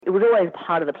It was always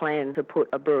part of the plan to put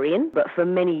a brewery in, but for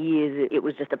many years it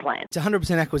was just a plan. It's a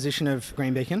 100% acquisition of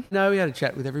Green Beacon. No, we had a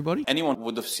chat with everybody. Anyone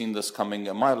would have seen this coming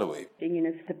a mile away.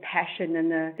 It's the passion and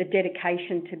the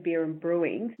dedication to beer and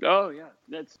brewing. Oh, yeah.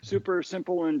 That's super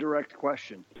simple and direct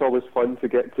question. It's always fun to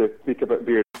get to speak about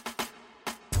beer.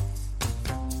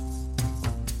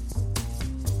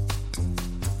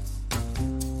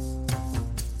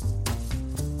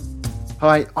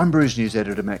 Hi, I'm Brews News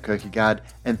editor Matt Kierkegaard,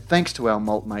 and thanks to our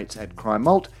malt mates at Cryer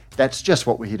Malt, that's just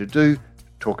what we're here to do,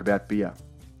 talk about beer.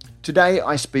 Today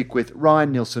I speak with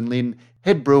Ryan Nielsen-Lynn,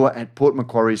 head brewer at Port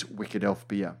Macquarie's Wicked Elf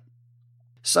Beer.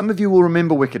 Some of you will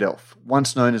remember Wicked Elf,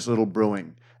 once known as Little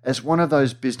Brewing, as one of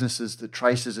those businesses that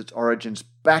traces its origins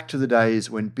back to the days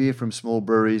when beer from small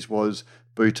breweries was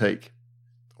boutique,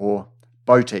 or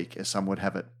boutique as some would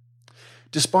have it.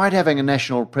 Despite having a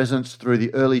national presence through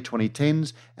the early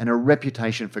 2010s and a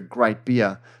reputation for great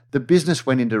beer, the business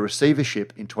went into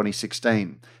receivership in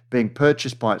 2016, being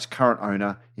purchased by its current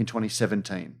owner in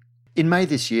 2017. In May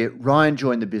this year, Ryan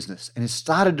joined the business and has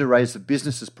started to raise the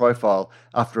business's profile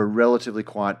after a relatively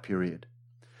quiet period.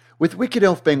 With Wicked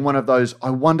Elf being one of those I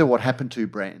wonder what happened to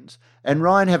brands, and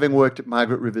Ryan having worked at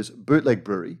Margaret River's Bootleg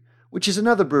Brewery, which is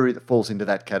another brewery that falls into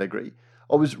that category,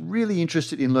 I was really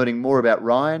interested in learning more about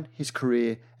Ryan, his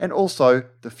career, and also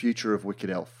the future of Wicked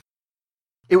Elf.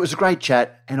 It was a great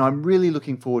chat, and I'm really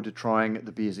looking forward to trying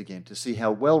the beers again to see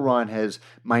how well Ryan has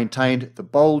maintained the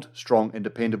bold, strong, and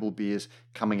dependable beers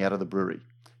coming out of the brewery.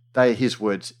 They are his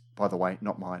words, by the way,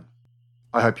 not mine.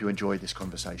 I hope you enjoy this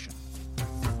conversation.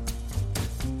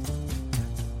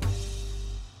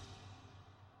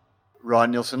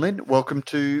 Ryan Nielsen-Lynn, welcome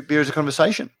to Beer as a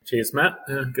Conversation. Cheers, Matt.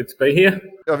 Good to be here.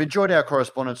 I've enjoyed our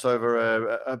correspondence over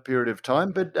a period of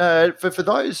time, but for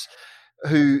those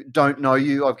who don't know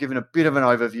you, I've given a bit of an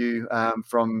overview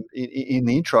from in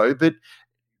the intro, but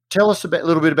tell us a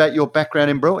little bit about your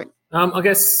background in brewing. I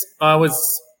guess I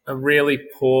was a really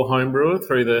poor home brewer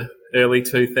through the early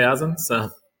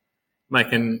 2000s,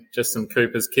 making just some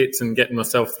Cooper's kits and getting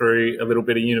myself through a little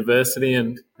bit of university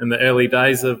and the early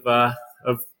days of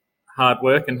hard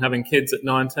work and having kids at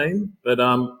 19, but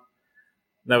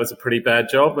that was a pretty bad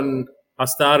job. And I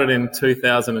started in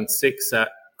 2006 at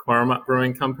Quaramut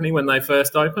Brewing Company when they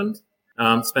first opened.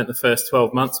 Spent the first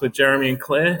 12 months with Jeremy and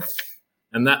Claire,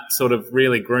 and that sort of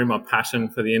really grew my passion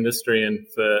for the industry and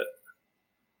for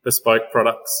bespoke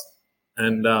products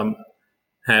and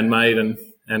handmade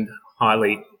and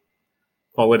highly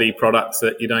quality products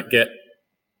that you don't get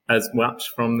as much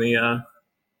from the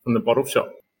bottle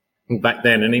shop. Back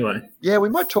then, anyway. Yeah, we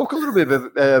might talk a little bit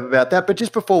about that, but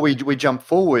just before we jump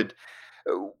forward,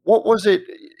 what was it,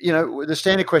 the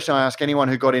standard question I ask anyone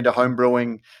who got into home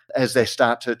brewing as their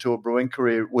start to a brewing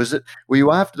career, were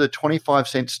you after the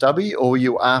 25-cent stubby or were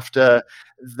you after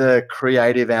the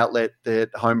creative outlet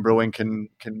that home brewing can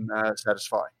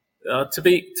satisfy? To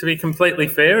be completely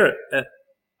fair, at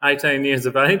 18 years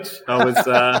of age, I was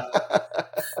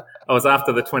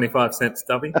after the 25-cent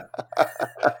stubby.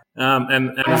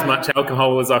 And as much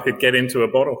alcohol as I could get into a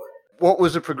bottle. What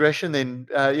was the progression then?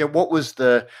 What was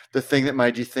the thing that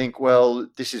made you think, well,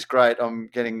 this is great, I'm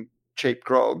getting cheap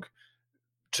grog,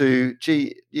 to,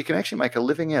 gee, you can actually make a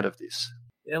living out of this?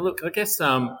 Yeah, look, I guess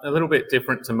a little bit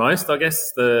different to most. I guess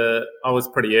I was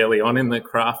pretty early on in the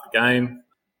craft game.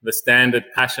 The standard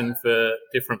passion for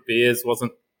different beers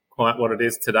wasn't quite what it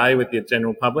is today with the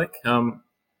general public.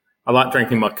 I liked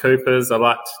drinking my Coopers. I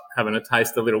liked having a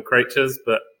taste of Little Creatures,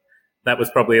 but that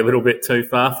was probably a little bit too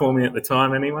far for me at the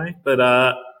time anyway. But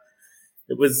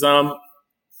it was,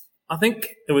 I think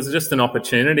it was just an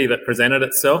opportunity that presented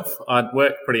itself. I'd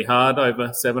worked pretty hard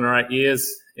over 7 or 8 years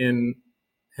in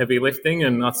heavy lifting,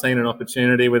 and I'd seen an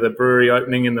opportunity with a brewery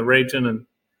opening in the region, and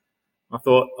I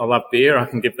thought, I love beer, I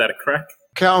can give that a crack.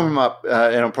 Cowramup,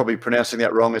 and I'm probably pronouncing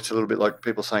that wrong. It's a little bit like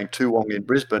people saying Toowong in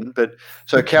Brisbane, but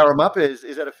so Cowramup, is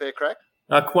that a fair crack?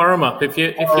 Quaramut. If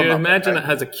you imagine it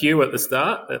has a Q at the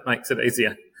start, that makes it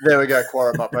easier. There we go,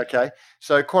 Quaramut. Okay,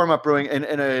 so Quaramut Brewing,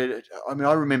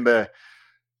 I remember.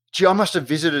 Gee, I must have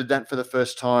visited that for the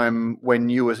first time when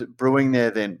you were brewing there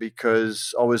then,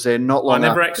 because I was there not long. I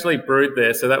never actually brewed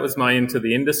there, so that was my into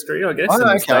the industry, I guess,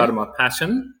 the start of my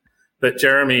passion. But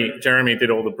Jeremy did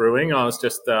all the brewing. I was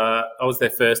their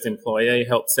first employee,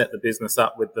 helped set the business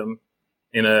up with them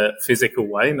in a physical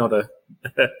way, not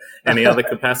any other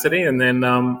capacity. And then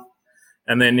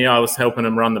I was helping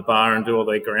them run the bar and do all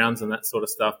their grounds and that sort of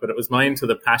stuff. But it was my into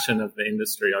the passion of the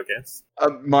industry, I guess.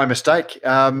 My mistake,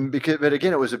 but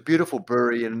again, it was a beautiful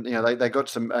brewery, and they got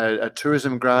some a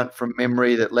tourism grant from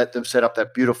memory that let them set up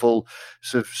that beautiful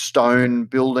sort of stone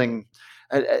building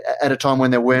at a time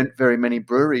when there weren't very many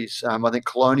breweries. I think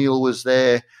Colonial was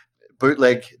there.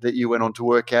 Bootleg that you went on to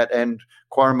work at, and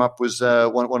Quaremup was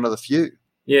one of the few.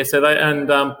 Yeah, so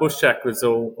Bush Shack was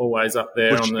always up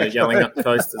there on the Yelling Up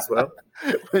Coast as well.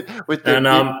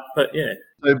 But yeah,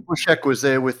 so Bush Shack was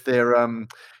there with their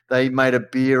they made a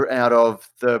beer out of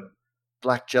the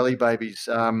Black Jelly Babies,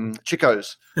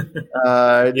 Chicos,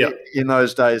 in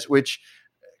those days. Which,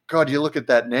 God, you look at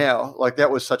that now, like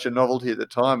that was such a novelty at the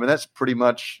time, and that's pretty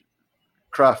much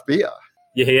craft beer.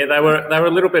 Yeah, they were a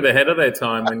little bit ahead of their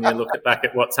time when you look back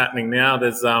at what's happening now.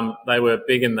 They were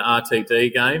big in the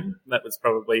RTD game. That was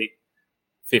probably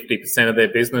 50% of their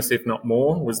business, if not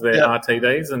more, was their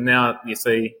RTDs. And now you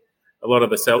see a lot of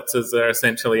the seltzers are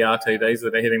essentially RTDs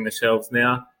that are hitting the shelves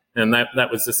now. And that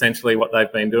was essentially what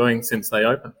they've been doing since they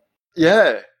opened.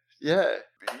 Yeah.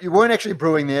 You weren't actually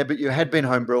brewing there, but you had been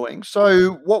home brewing.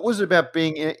 So what was it about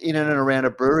being in and around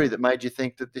a brewery that made you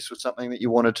think that this was something that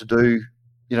you wanted to do,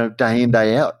 day in,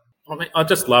 day out? I mean, I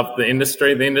just loved the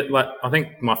industry. I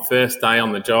think my first day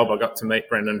on the job, I got to meet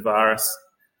Brendan Varis.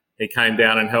 He came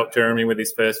down and helped Jeremy with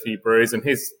his first few brews, and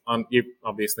you've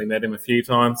obviously met him a few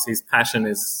times. His passion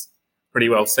is pretty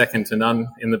well second to none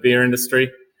in the beer industry.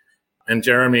 And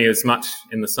Jeremy is much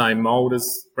in the same mould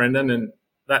as Brendan, and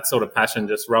that sort of passion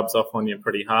just rubs off on you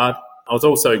pretty hard. I was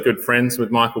also good friends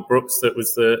with Michael Brooks, that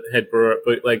was the head brewer at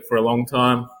Bootleg for a long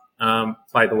time.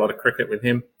 Played a lot of cricket with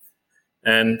him.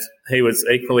 And he was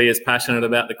equally as passionate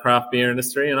about the craft beer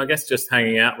industry. And I guess just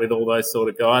hanging out with all those sort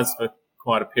of guys for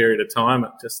quite a period of time,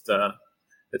 it just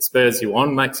it spurs you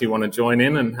on, makes you want to join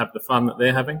in and have the fun that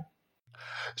they're having.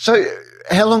 So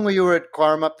how long were you at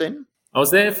Quaremup then? I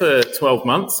was there for 12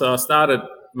 months. So I started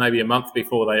maybe a month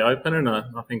before they opened, and I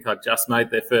think I just made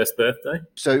their first birthday.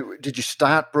 So did you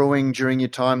start brewing during your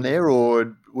time there,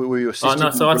 or were you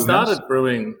assisting? So I started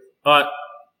brewing.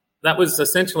 That was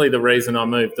essentially the reason I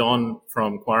moved on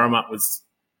from Quaremup.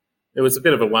 It was a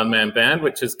bit of a one-man band,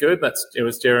 which is good. It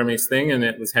was Jeremy's thing, and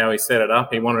it was how he set it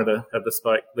up. He wanted to have a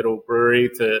bespoke little brewery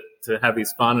to have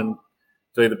his fun and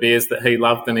do the beers that he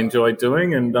loved and enjoyed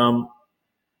doing. And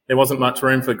there wasn't much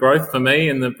room for growth for me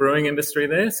in the brewing industry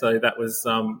there. So that was,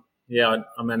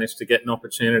 I managed to get an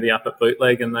opportunity up at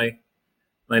Bootleg, and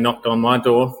they knocked on my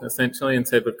door essentially and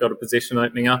said, "We've got a position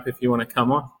opening up if you want to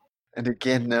come on." And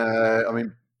again,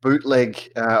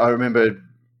 Bootleg, I remember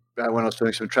when I was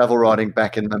doing some travel writing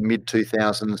back in the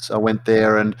mid-2000s, I went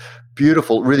there, and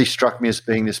beautiful, really struck me as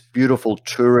being this beautiful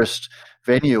tourist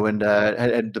venue, and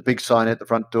had the big sign at the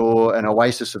front door, an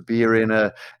oasis of beer in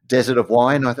a desert of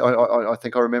wine, I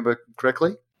think I remember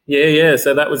correctly. Yeah,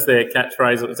 so that was their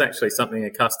catchphrase. It was actually something a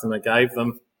customer gave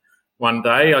them one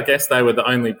day. I guess they were the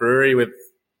only brewery with,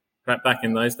 back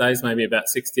in those days, maybe about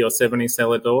 60 or 70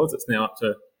 cellar doors. It's now up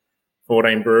to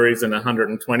 14 breweries and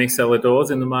 120 cellar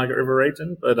doors in the Margaret River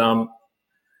region, but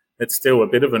it's still a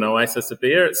bit of an oasis of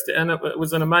beer. It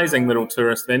was an amazing little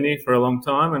tourist venue for a long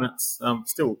time, and it's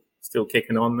still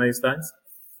kicking on these days.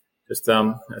 Just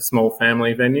a small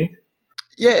family venue.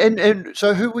 Yeah, and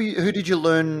so who did you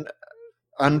learn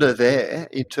under there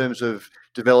in terms of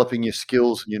developing your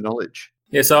skills and your knowledge?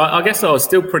 Yeah, so I guess I was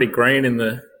still pretty green in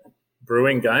the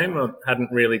brewing game. I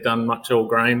hadn't really done much all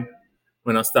grain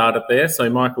when I started there. So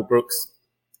Michael Brooks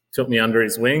took me under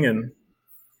his wing and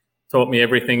taught me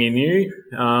everything he knew.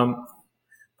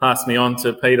 Passed me on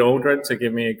to Pete Aldred to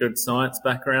give me a good science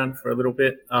background for a little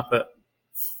bit up at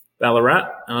Ballarat.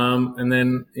 And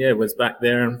then, was back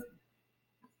there and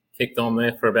kicked on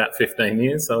there for about 15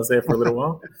 years. So I was there for a little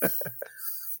while.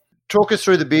 Talk us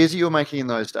through the beers that you were making in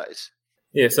those days.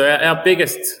 Yeah, so our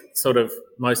biggest sort of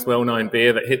most well-known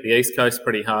beer that hit the East Coast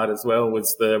pretty hard as well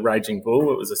was the Raging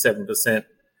Bull. It was a 7%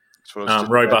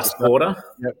 robust porter.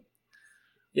 Yep.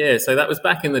 Yeah, so that was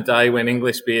back in the day when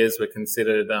English beers were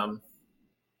considered a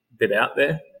bit out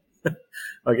there,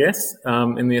 I guess,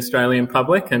 in the Australian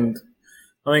public. And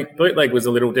I think Bootleg was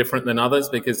a little different than others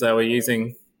because they were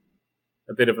using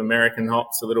a bit of American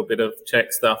hops, a little bit of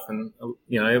Czech stuff, and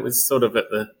it was sort of at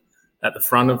the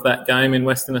front of that game in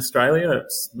Western Australia.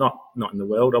 It's not in the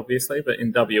world, obviously, but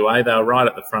in WA they were right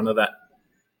at the front of that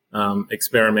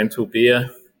experimental beer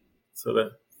sort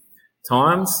of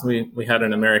times. We had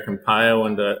an American Pale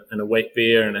and a wheat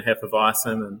beer and a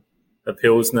Hefeweizen and a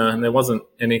Pilsner, and there wasn't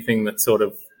anything that sort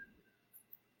of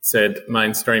said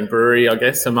mainstream brewery, I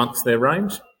guess, amongst their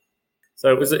range.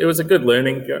 So it was a good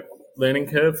learning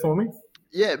curve for me.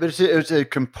 Yeah, but it's a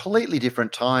completely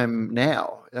different time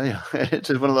now. It's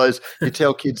one of those, you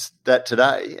tell kids that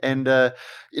today. And,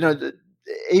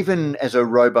 even as a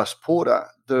robust porter,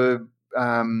 the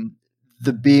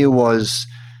beer was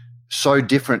so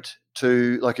different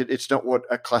to, like, it's not what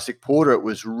a classic porter. It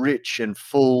was rich and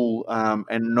full,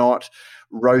 and not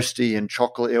roasty and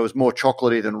chocolate. It was more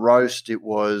chocolatey than roast. It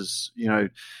was,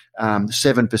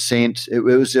 7%. It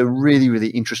was a really, really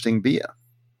interesting beer.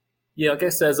 Yeah, I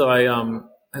guess as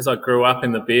I grew up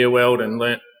in the beer world and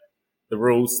learnt the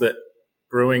rules that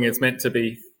brewing is meant to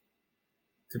be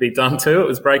done to, it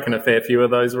was breaking a fair few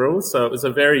of those rules. So it was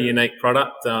a very unique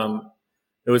product.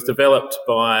 It was developed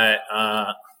by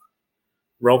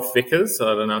Rolf Vickers.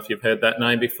 I don't know if you've heard that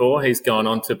name before. He's gone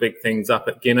on to big things up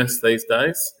at Guinness these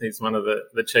days. He's one of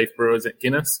the chief brewers at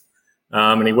Guinness.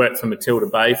 And he worked for Matilda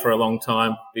Bay for a long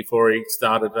time before he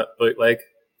started at Bootleg.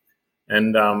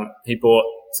 And he bought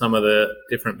some of the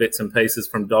different bits and pieces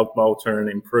from Dog Bolter and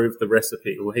improved the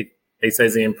recipe. Well, he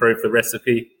says he improved the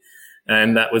recipe,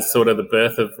 and that was sort of the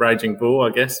birth of Raging Bull, I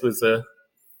guess, was an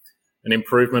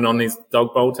improvement on his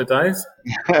Dog Bolter days.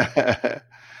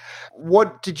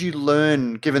 What did you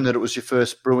learn, given that it was your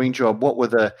first brewing job? What were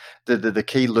the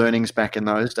key learnings back in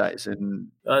those days? And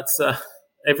it's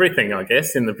everything, I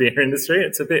guess, in the beer industry.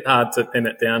 It's a bit hard to pin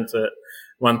it down to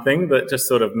one thing, but just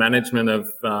sort of management of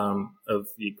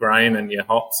your grain and your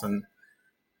hops and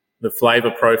the flavour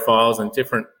profiles and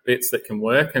different bits that can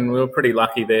work. And we were pretty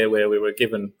lucky there where we were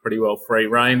given pretty well free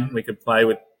rein. We could play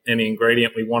with any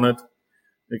ingredient we wanted.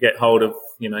 We get hold of,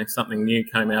 something new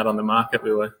came out on the market.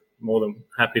 We were more than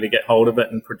happy to get hold of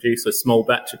it and produce a small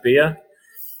batch of beer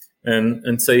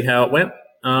and see how it went.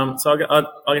 So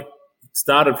I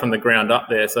started from the ground up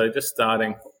there. So just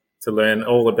starting to learn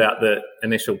all about the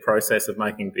initial process of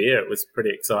making beer. It was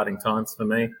pretty exciting times for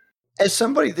me. As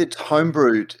somebody that's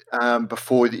homebrewed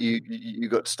before that you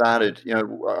got started,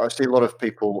 I see a lot of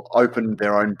people open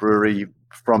their own brewery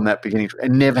from that beginning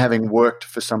and never having worked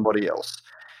for somebody else.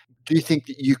 Do you think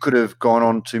that you could have gone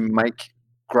on to make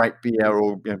great beer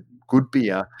or good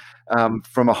beer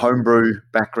from a homebrew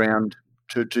background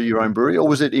to your own brewery, or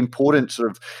was it important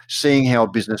sort of seeing how a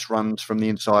business runs from the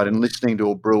inside and listening to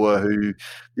a brewer who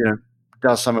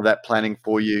does some of that planning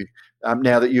for you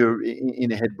now that you're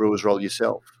in a head brewer's role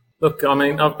yourself? Look, I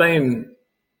mean, I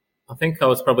think I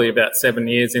was probably about 7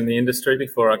 years in the industry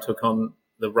before I took on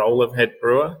the role of head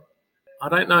brewer. I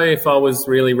don't know if I was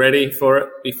really ready for it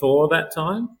before that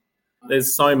time.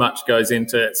 There's so much goes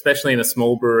into it, especially in a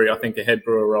small brewery. I think a head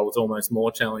brewer role is almost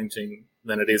more challenging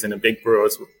than it is in a big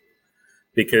brewer's,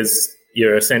 because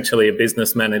you're essentially a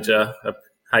business manager, a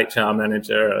HR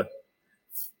manager,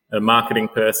 a marketing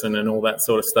person and all that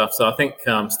sort of stuff. So I think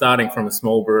starting from a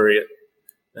small brewery,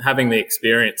 having the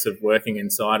experience of working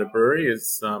inside a brewery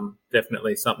is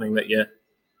definitely something that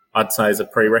I'd say is a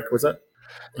prerequisite.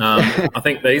 I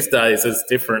think these days is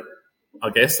different, I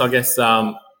guess. Like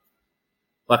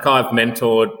I've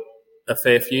mentored a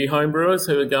fair few home brewers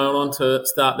who are going on to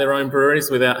start their own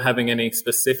breweries without having any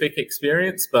specific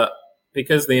experience, but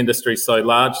because the industry is so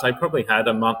large, they probably had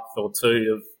a month or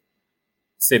two of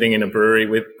sitting in a brewery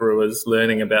with brewers,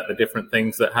 learning about the different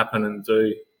things that happen and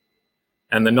do.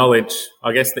 And the knowledge,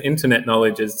 I guess the internet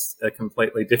knowledge is a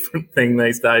completely different thing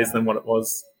these days than what it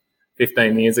was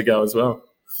 15 years ago as well.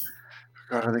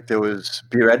 God, I think there was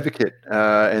Beer Advocate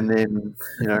and then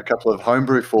a couple of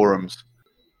homebrew forums.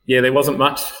 Yeah, there wasn't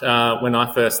much when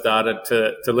I first started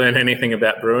to learn anything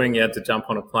about brewing. You had to jump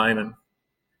on a plane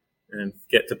and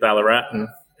get to Ballarat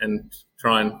and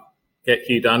try and get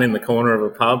Hugh Dunn in the corner of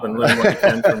a pub and learn what you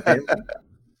can from him.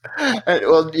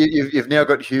 Well, you've now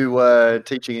got Hugh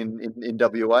teaching in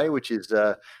WA, which is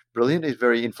brilliant. He's a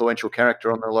very influential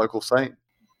character on the local scene.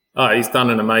 Oh, he's done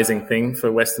an amazing thing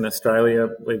for Western Australia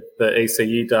with the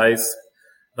ECU days.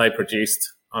 They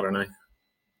produced, I don't know,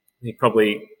 he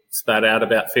probably spat out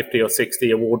about 50 or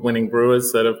 60 award-winning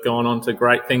brewers that have gone on to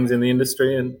great things in the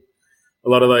industry, and a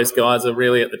lot of those guys are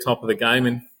really at the top of the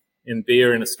game in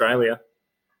beer in Australia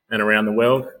and around the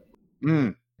world.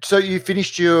 Mm. So you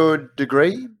finished your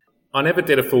degree? I never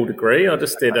did a full degree. I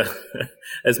just did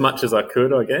as much as I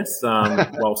could, I guess,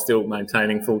 while still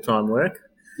maintaining full-time work.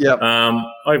 Yeah.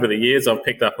 Over the years, I've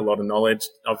picked up a lot of knowledge.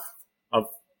 I've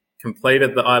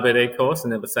completed the IBD course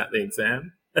and never sat the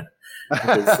exam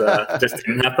because it just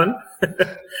didn't happen.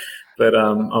 But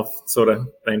I've sort of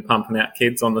been pumping out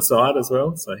kids on the side as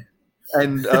well. So,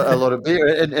 and a lot of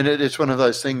beer, and it's one of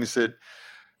those things that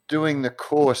doing the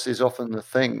course is often the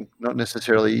thing, not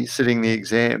necessarily sitting the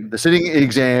exam. The sitting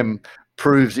exam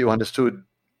proves you understood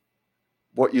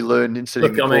what you learned in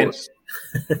sitting the course.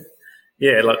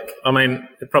 Yeah, look, I mean,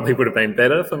 it probably would have been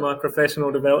better for my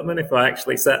professional development if I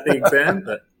actually sat the exam,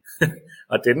 but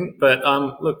I didn't. But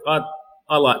look,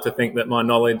 I like to think that my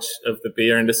knowledge of the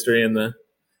beer industry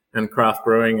and craft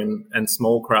brewing and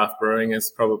small craft brewing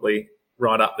is probably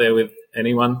right up there with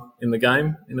anyone in the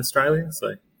game in Australia.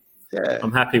 So Yeah.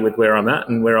 I'm happy with where I'm at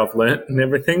and where I've learnt and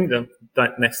everything. I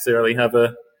don't necessarily have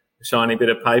a shiny bit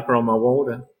of paper on my wall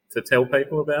to tell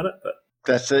people about it, but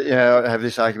that's it. Yeah, I have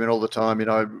this argument all the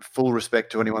time. Full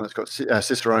respect to anyone that's got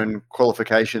sister-owned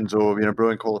qualifications or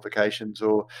brewing qualifications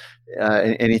or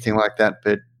anything like that.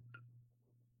 But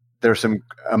there are some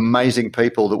amazing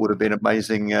people that would have been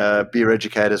amazing beer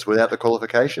educators without the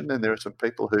qualification, and there are some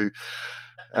people who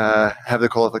have the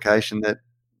qualification that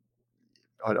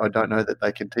I don't know that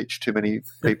they can teach too many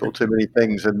people too many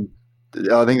things. And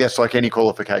I think that's like any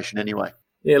qualification anyway.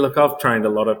 Yeah, look, I've trained a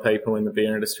lot of people in the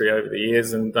beer industry over the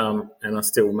years, and I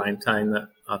still maintain that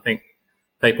I think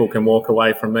people can walk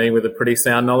away from me with a pretty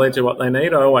sound knowledge of what they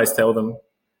need. I always tell them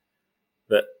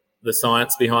that the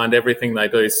science behind everything they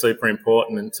do is super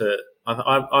important, and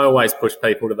I always push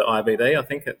people to the IBD. I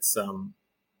think it's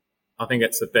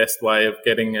the best way of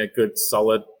getting a good,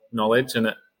 solid knowledge,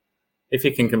 and if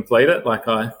you can complete it, like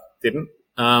I didn't,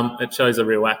 it shows a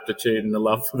real aptitude and a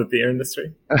love for the beer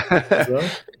industry as well.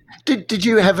 Did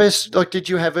you have a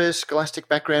scholastic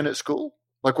background at school?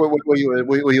 Like, were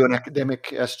you an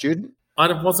academic student? I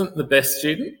wasn't the best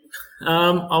student.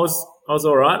 I was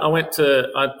all right.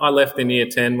 I left in year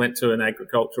 10, went to an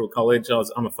agricultural college.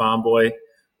 I'm a farm boy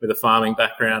with a farming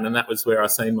background, and that was where I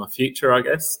seen my future, I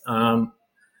guess.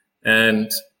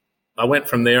 And I went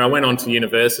from there. I went on to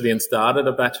university and started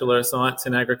a Bachelor of Science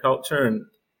in Agriculture.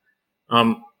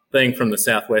 And being from the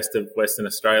southwest of Western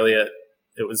Australia,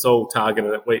 it was all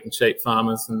targeted at wheat and sheep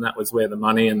farmers, and that was where the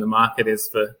money and the market is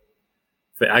for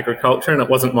agriculture, and it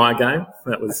wasn't my game.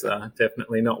 That was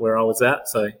definitely not where I was at.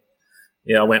 So,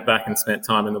 yeah, I went back and spent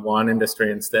time in the wine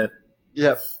industry instead.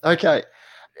 Yeah. Okay.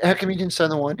 How come you didn't stay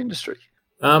in the wine industry?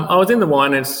 I was in the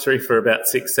wine industry for about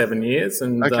 6-7 years,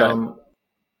 and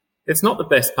it's not the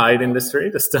best paid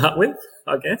industry to start with,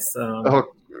 I guess. Oh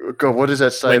God, what does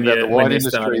that say about the wine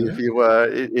industry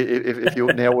if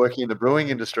you're now working in the brewing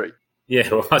industry? Yeah,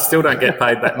 well, I still don't get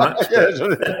paid that much.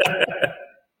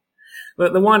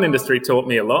 But the wine industry taught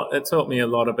me a lot. It taught me a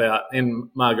lot about, in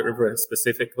Margaret River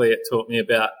specifically, it taught me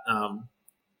about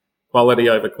quality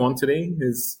over quantity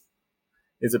is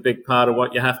a big part of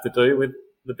what you have to do with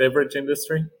the beverage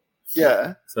industry.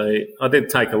 Yeah. So I did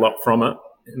take a lot from it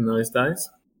in those days.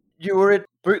 You were at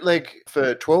Bootleg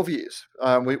for 12 years,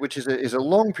 which is a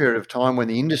long period of time when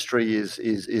the industry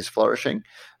is flourishing.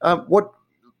 What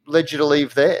led you to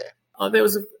leave there? There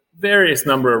was a various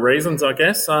number of reasons, I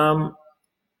guess.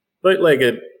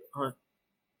 Bootleg,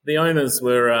 the owners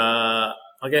were,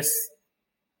 he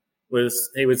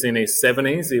was in his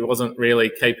 70s. He wasn't really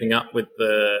keeping up with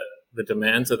the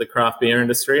demands of the craft beer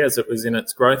industry as it was in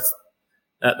its growth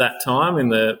at that time in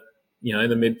the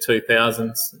mid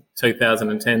 2000s,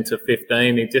 2010 to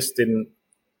 15. He just didn't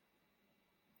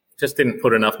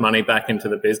put enough money back into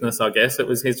the business, I guess. It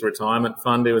was his retirement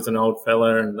fund. He was an old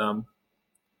fella,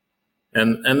 and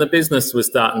the business was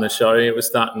starting to show. It was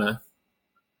starting to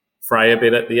fray a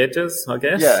bit at the edges, I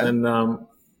guess. Yeah.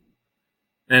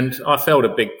 And I felt a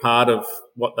big part of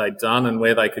what they'd done and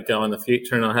where they could go in the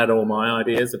future, and I had all my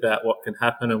ideas about what could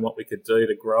happen and what we could do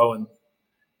to grow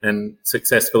and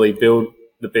successfully build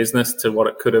the business to what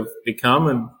it could have become.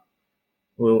 And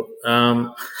we'll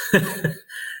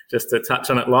just to touch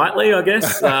on it lightly, I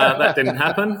guess, that didn't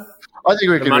happen. I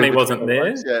think the money wasn't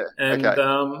there. Yeah.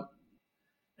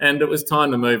 And it was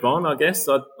time to move on, I guess.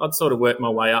 I'd sort of worked my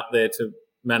way up there to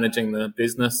managing the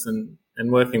business, and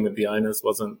working with the owners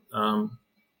wasn't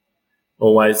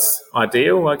always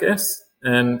ideal, I guess.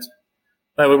 And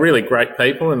they were really great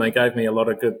people, and they gave me a lot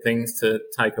of good things to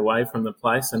take away from the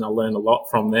place, and I learned a lot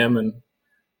from them and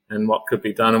what could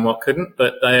be done and what couldn't.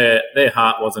 But their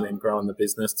heart wasn't in growing the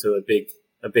business to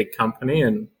a big company,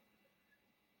 and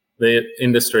the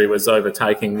industry was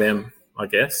overtaking them, I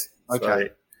guess. Okay. So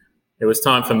it was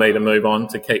time for me to move on,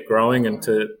 to keep growing and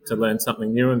to learn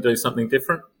something new and do something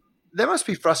different. That must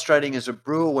be frustrating as a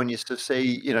brewer when you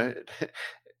see,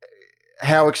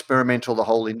 how experimental the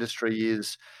whole industry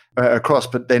is across,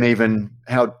 but then even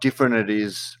how different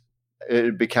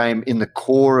it became in the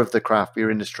core of the craft beer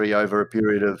industry over a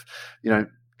period of,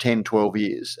 10, 12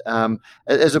 years.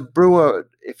 As a brewer,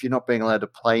 if you're not being allowed to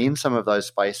play in some of those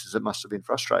spaces, it must have been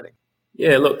frustrating.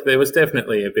 Yeah, look, there was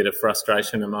definitely a bit of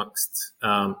frustration amongst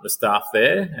the staff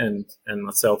there and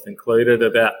myself included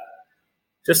about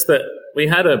just that we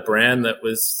had a brand that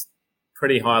was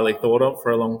pretty highly thought of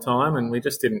for a long time, and we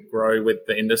just didn't grow with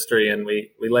the industry, and we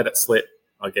let it slip,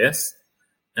 I guess,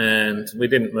 and we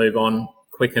didn't move on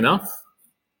quick enough.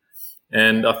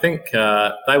 And I think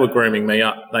they were grooming me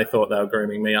up. They thought they were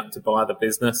grooming me up to buy the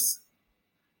business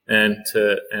and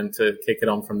to kick it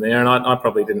on from there. And I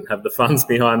probably didn't have the funds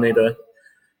behind me to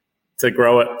to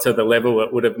grow it to the level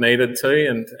it would have needed to,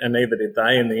 and neither did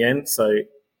they in the end. So,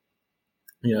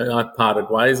 I parted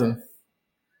ways and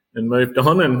moved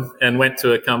on and went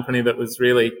to a company that was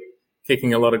really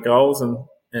kicking a lot of goals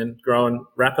and growing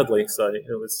rapidly. So it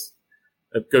was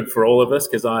good for all of us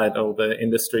because I had all the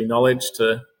industry knowledge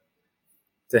to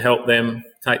help them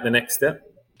take the next step.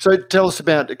 So tell us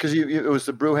about, because it was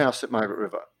the brew house at Margaret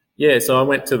River. Yeah, so I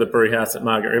went to the brew house at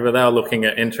Margaret River. They were looking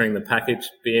at entering the packaged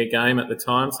beer game at the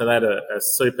time. So they had a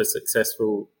super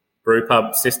successful brew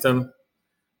pub system.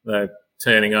 They're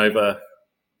turning over,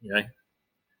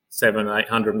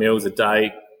 700-800 mils a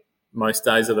day most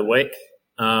days of the week,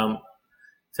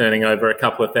 turning over a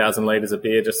couple of thousand litres of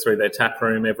beer just through their tap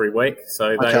room every week.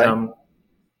 So they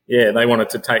they wanted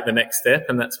to take the next step,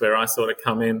 and that's where I sort of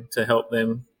come in to help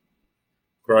them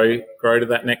grow to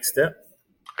that next step.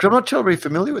 Because I'm not terribly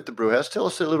familiar with the brew house. Tell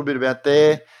us a little bit about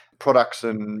their products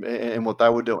and what they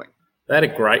were doing. They had a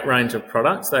great range of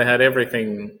products. They had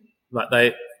everything. Like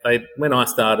they when I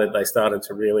started, they started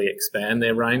to really expand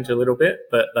their range a little bit.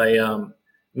 But they,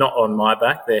 not on my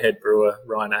back, their head brewer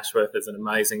Ryan Ashworth is an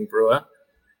amazing brewer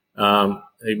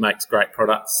who makes great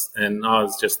products, and I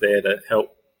was just there to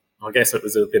help. I guess it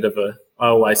was I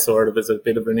always saw it as a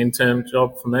bit of an intern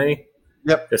job for me.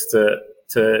 Yep. Just to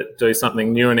do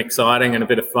something new and exciting and a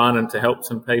bit of fun, and to help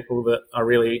some people that I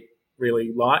really,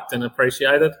 really liked and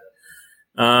appreciated.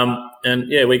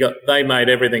 They made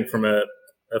everything from a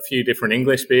few different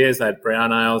English beers. They had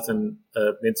brown ales and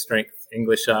a mid-strength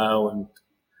English ale, and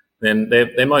then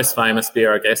their most famous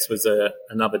beer, I guess, was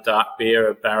another dark beer,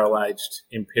 a barrel-aged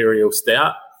imperial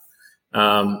stout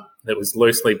that was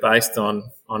loosely based on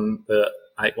the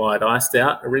 8 Wide Eye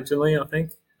Stout originally, I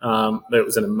think. It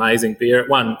was an amazing beer. It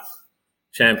won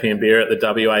champion beer at the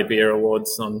WA Beer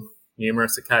Awards on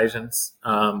numerous occasions.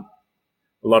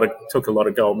 Took a lot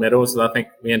of gold medals. I think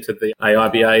we entered the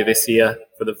AIBA this year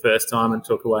for the first time and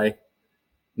took away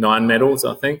 9 medals,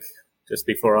 I think, just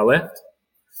before I left.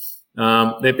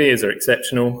 Their beers are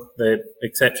exceptional. They're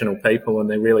exceptional people, and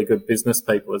they're really good business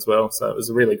people as well. So it was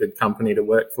a really good company to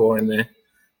work for, and they're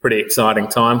pretty exciting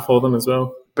time for them as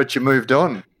well. But you moved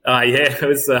on. It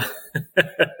was...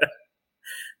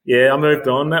 I moved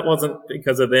on. That wasn't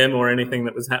because of them or anything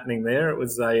that was happening there. It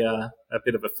was a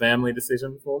bit of a family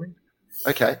decision for me.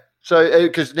 Okay. So,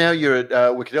 because now you're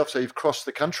at Wicked Elf, so you've crossed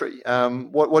the country.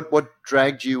 What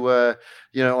dragged you,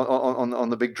 on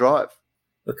the big drive?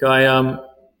 Look, I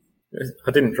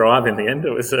didn't drive in the end.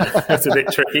 It was a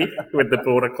bit tricky with the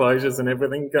border closures and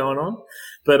everything going on.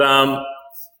 But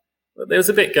there was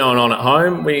a bit going on at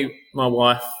home. My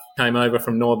wife came over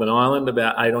from Northern Ireland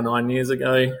about 8 or 9 years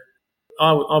ago.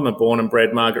 I'm a born and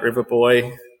bred Margaret River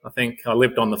boy. I think I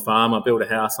lived on the farm. I built a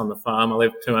house on the farm. I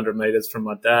lived 200 metres from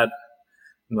my dad.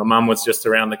 My mum was just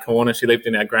around the corner. She lived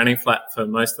in our granny flat for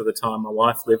most of the time. My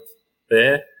wife lived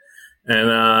there.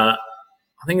 And I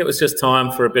think it was just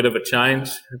time for a bit of a change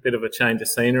of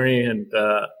scenery. And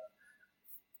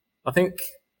I think,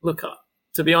 look,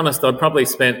 to be honest, I'd probably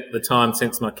spent the time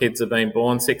since my kids have been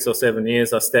born, 6 or 7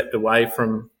 years, I stepped away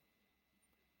from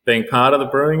being part of the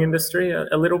brewing industry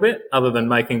a little bit, other than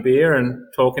making beer and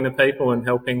talking to people and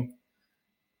helping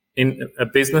in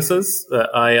businesses.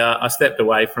 I stepped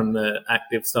away from the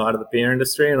active side of the beer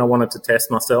industry, and I wanted to test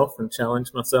myself and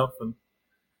challenge myself.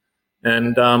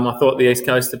 And I thought the East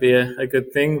Coast would be a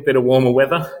good thing, a bit of warmer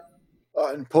weather.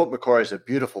 Oh, and Port Macquarie is a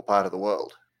beautiful part of the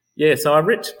world. Yeah, so I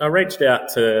reached out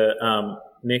to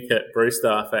Nick at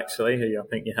Brewstaff, actually, who I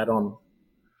think you had on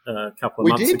a couple of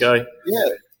months ago. Yeah.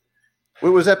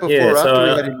 Was that before or after we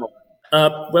had him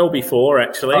on? Well before,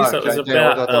 actually. So it was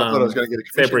about I thought I was going to get a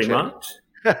February, March.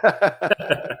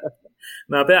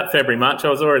 No, about February, March. I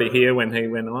was already here when he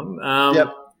went on.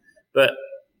 But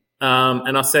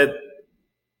and I said,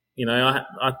 I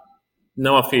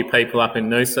know a few people up in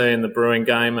Noosa in the brewing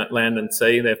game at Land and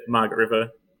Sea. They're Margaret River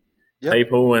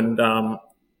people, and I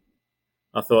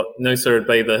thought Noosa would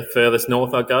be the furthest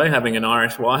north I'd go, having an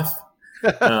Irish wife.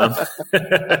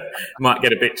 Might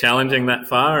get a bit challenging that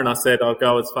far, and I said I'll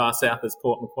go as far south as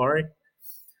Port Macquarie.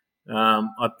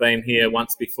 I'd been here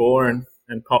once before and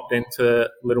popped into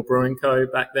Little Brewing Co.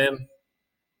 back then,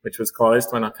 which was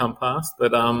closed when I come past.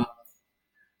 But I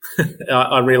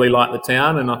really liked the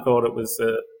town, and I thought it was,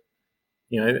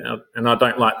 and I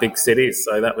don't like big cities,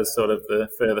 so that was sort of the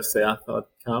further south I'd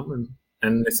come,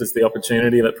 and this is the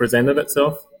opportunity that presented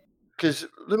itself. Because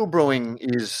Little Brewing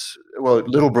or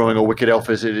Wicked Elf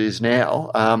as it is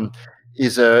now, they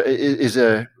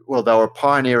were a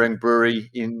pioneering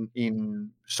brewery in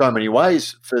so many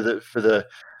ways for the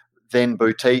then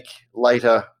boutique,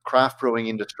 later craft brewing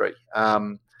industry.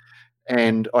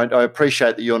 And I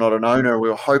appreciate that you're not an owner. We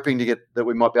were hoping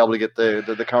we might be able to get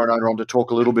the current owner on to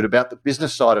talk a little bit about the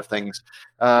business side of things.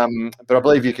 But I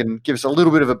believe you can give us a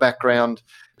little bit of a background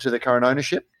to the current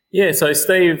ownership. Yeah, so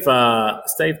Steve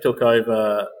took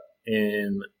over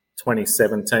in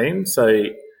 2017. So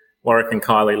Warwick and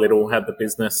Kylie Little had the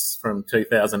business from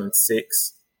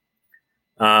 2006.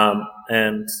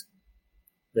 And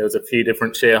there was a few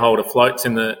different shareholder floats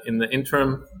in the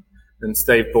interim, and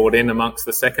Steve bought in amongst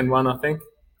the second one, I think.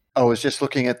 I was just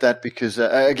looking at that because,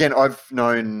 again, I've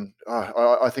known,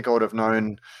 I think I would have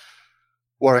known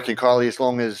Warwick and Kylie as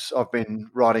long as I've been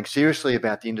writing seriously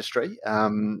about the industry,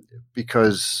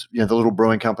 because, the Little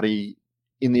Brewing Company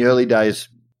in the early days,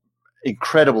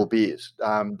 incredible beers.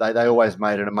 They always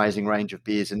made an amazing range of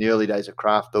beers in the early days of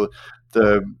craft.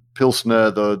 The Pilsner,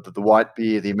 the white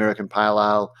beer, the American Pale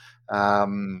Ale.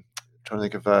 Trying to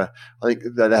think of, I think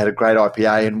they had a great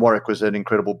IPA, and Warwick was an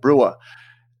incredible brewer.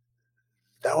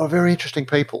 They were very interesting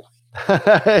people. Look,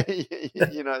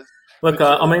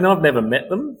 I've never met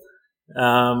them,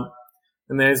 and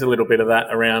there's a little bit of that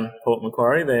around Port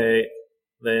Macquarie.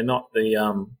 They're not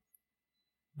the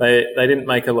they didn't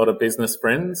make a lot of business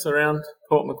friends around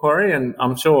Port Macquarie, and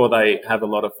I'm sure they have a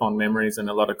lot of fond memories and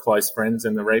a lot of close friends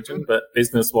in the region. But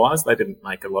business-wise, they didn't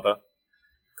make a lot of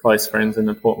close friends in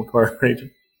the Port Macquarie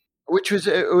region. Which was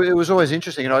always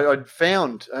interesting, and I'd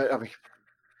found. It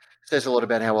says a lot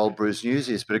about how old Brews News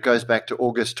is, but it goes back to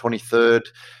August 23rd,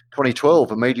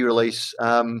 2012, a media release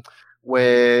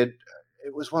where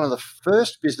it was one of the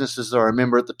first businesses that I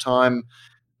remember at the time,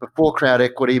 before crowd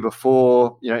equity,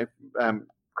 before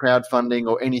crowdfunding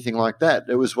or anything like that.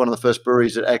 It was one of the first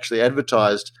breweries that actually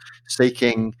advertised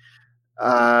seeking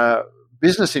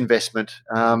business investment,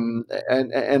 and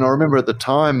I remember at the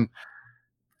time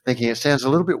thinking it sounds a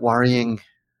little bit worrying,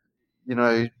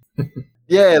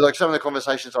 Yeah, like some of the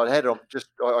conversations I'd had, I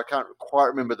can't quite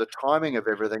remember the timing of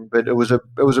everything, but it was a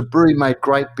brewery made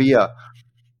great beer,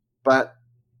 but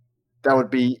they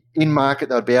would be in market,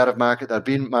 they'd be out of market, they'd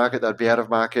be in market, they'd be out of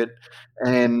market,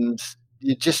 and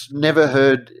you just never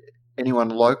heard anyone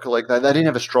local. Like they didn't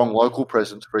have a strong local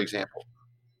presence, for example.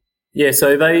 Yeah,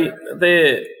 so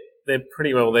they're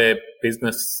pretty well their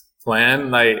business plan.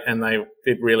 They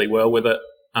did really well with it.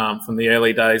 From the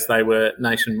early days, they were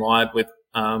nationwide with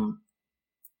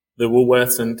the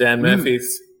Woolworths and Dan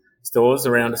Murphy's stores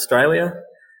around Australia.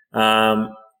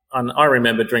 And I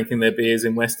remember drinking their beers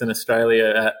in Western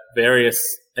Australia at various,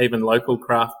 even local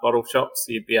craft bottle shops.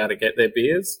 You'd be able to get their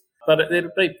beers. But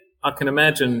I can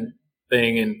imagine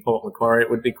being in Port Macquarie, it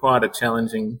would be quite a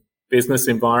challenging business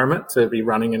environment to be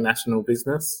running a national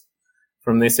business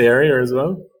from this area as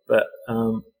well. But,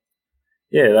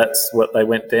 that's what they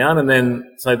went down. And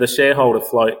then, so the shareholder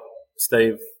float,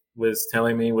 Steve was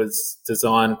telling me, was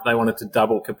designed, they wanted to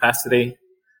double capacity.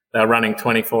 They were running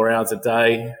 24 hours a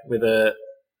day with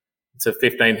it's a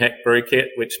 15-hect brew kit,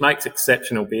 which makes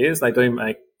exceptional beers. They do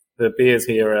make the beers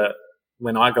here,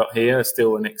 when I got here, are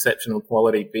still an exceptional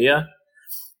quality beer.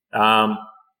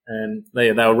 And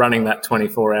they were running that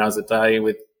 24 hours a day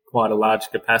with quite a large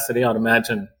capacity. I'd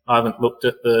imagine, I haven't looked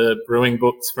at the brewing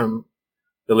books from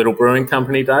the Little Brewing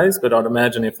Company days, but I'd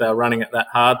imagine if they were running it that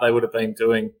hard, they would have been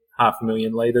doing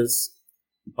 500,000 litres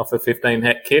off a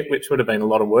 15-hect kit, which would have been a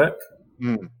lot of work.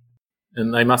 And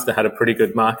they must have had a pretty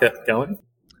good market going.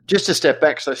 Just to step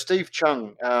back, so Steve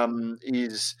Chung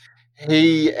is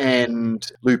he and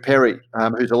Lou Perry,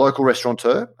 who's a local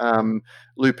restaurateur.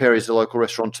 Lou Perry is a local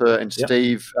restaurateur, and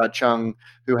Steve Chung,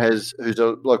 who's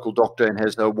a local doctor and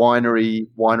has a winery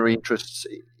interests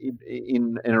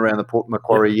in and around the Port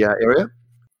Macquarie area.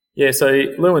 Yeah, so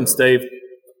Lou and Steve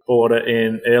bought it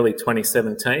in early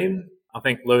 2017. I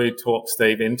think Lou talked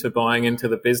Steve into buying into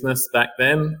the business back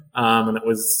then, and it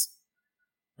was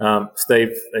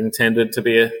Steve intended to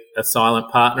be a silent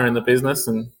partner in the business,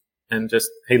 and just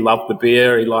he loved the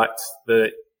beer, he liked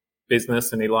the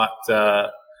business, and he liked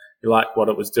what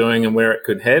it was doing and where it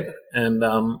could head. And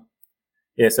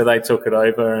so they took it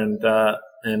over,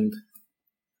 and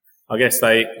I guess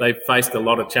they faced a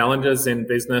lot of challenges in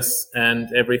business and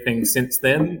everything since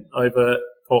then.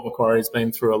 Port Macquarie's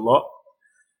been through a lot,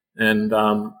 and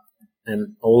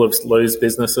all of Lou's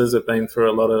businesses have been through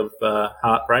a lot of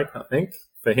heartbreak, I think,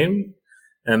 for him,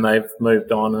 and they've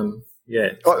moved on. And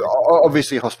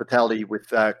obviously hospitality with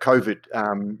COVID,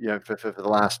 for the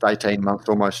last 18 months,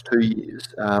 almost 2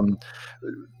 years. From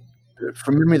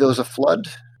memory, there was a flood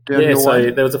down your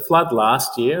way. There was a flood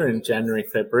last year in January,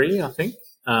 February, I think.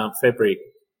 February.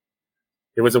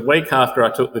 It was a week after I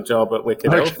took the job at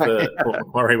Wicked Health. Port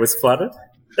Macquarie was flooded.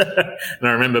 And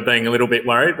I remember being a little bit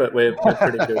worried, but we're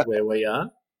pretty good where we are.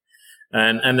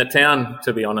 And the town,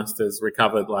 to be honest, has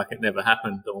recovered like it never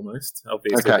happened almost.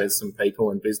 Obviously, there's some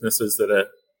people and businesses that are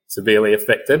severely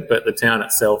affected, but the town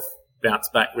itself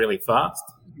bounced back really fast.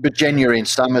 But January and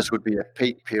summers would be a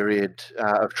peak period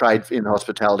of trade in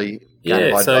hospitality.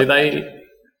 Yeah, so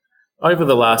over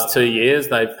the last 2 years,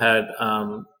 they've had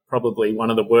probably one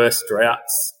of the worst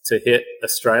droughts to hit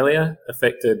Australia,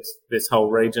 affected this whole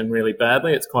region really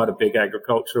badly. It's quite a big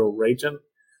agricultural region,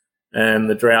 and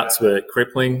the droughts were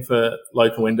crippling for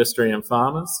local industry and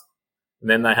farmers. And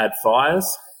then they had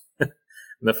fires. And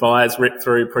the fires ripped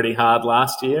through pretty hard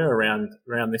last year,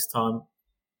 around this time,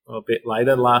 or a bit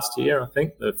later last year, I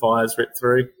think. The fires ripped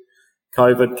through.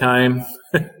 COVID came,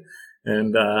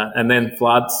 and then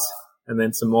floods, and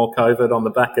then some more COVID on the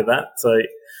back of that. So,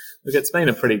 look, it's been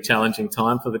a pretty challenging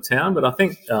time for the town, but I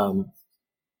think,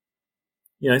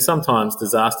 sometimes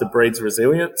disaster breeds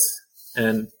resilience,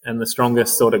 and the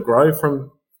strongest sort of grow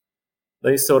from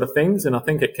these sort of things. And I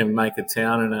think it can make a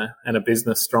town and a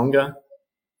business stronger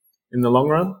in the long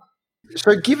run.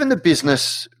 So given the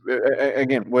business,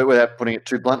 again, without putting it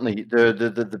too bluntly,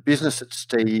 the business that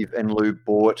Steve and Lou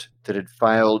bought that had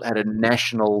failed had a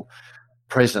national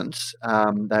presence,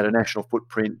 they had a national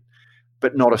footprint,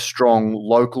 but not a strong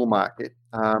local market.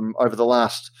 Over the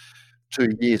last 2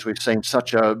 years, we've seen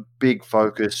such a big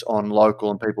focus on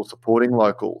local and people supporting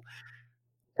local.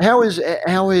 How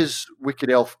is Wicked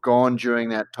Elf gone during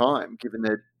that time, given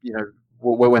that,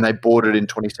 when they bought it in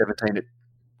 2017,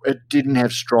 it didn't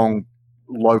have strong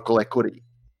local equity?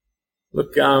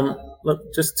 Look,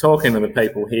 just talking to the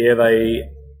people here,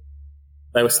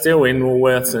 they were still in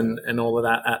Woolworths and all of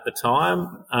that at the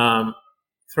time.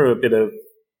 Through a bit of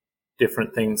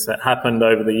different things that happened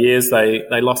over the years, they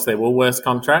lost their Woolworths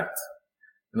contract,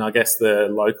 and I guess the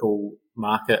local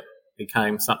market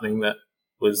became something that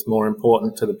was more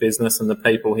important to the business and the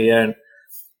people here. And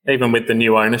even with the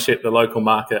new ownership, the local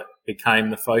market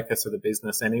became the focus of the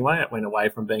business anyway. It went away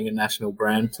from being a national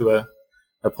brand to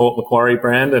a Port Macquarie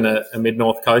brand and a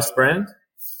Mid-North Coast brand.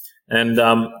 And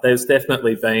there's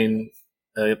definitely been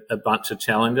a bunch of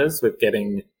challenges with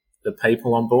getting the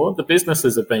people on board. The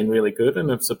businesses have been really good and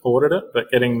have supported it,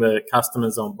 but getting the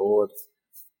customers on board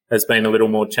has been a little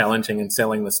more challenging, and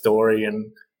selling the story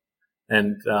and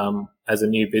as a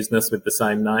new business with the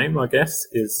same name, I guess,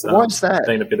 is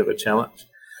been a bit of a challenge.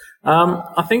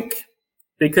 I think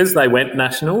because they went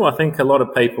national, I think a lot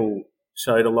of people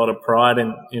showed a lot of pride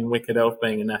in Wicked Elf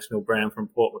being a national brand from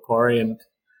Port Macquarie, and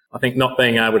I think not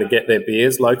being able to get their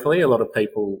beers locally, a lot of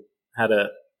people had a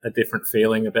different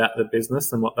feeling about the business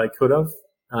than what they could have.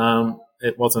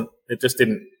 It just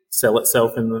didn't sell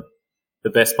itself in the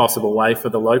best possible way for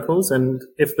the locals, and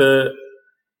if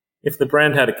the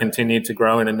brand had continued to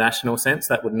grow in a national sense,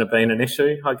 that wouldn't have been an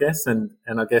issue, I guess. And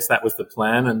I guess that was the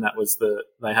plan, and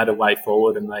they had a way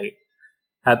forward, and they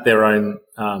had their own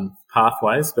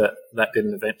pathways, but that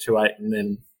didn't eventuate. And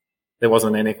then there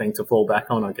wasn't anything to fall back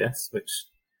on, I guess, which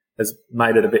has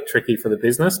made it a bit tricky for the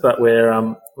business. But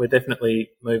we're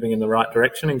definitely moving in the right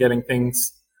direction and getting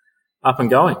things up and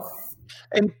going.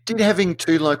 And did having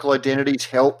two local identities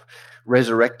help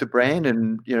resurrect the brand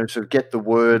and, sort of get the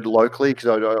word locally? Because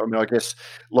I guess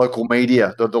local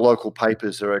media, the local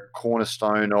papers are a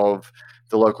cornerstone of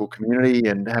the local community,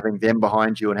 and having them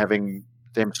behind you and having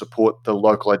them support the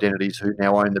local identities who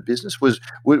now own the business,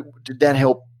 did that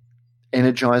help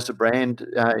energise the brand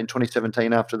in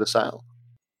 2017 after the sale?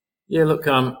 Yeah, look,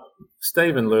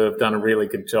 Steve and Lou have done a really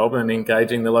good job in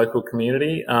engaging the local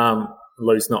community.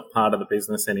 Lou's not part of the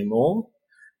business anymore,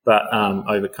 but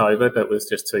over COVID, it was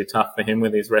just too tough for him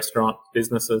with his restaurant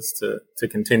businesses to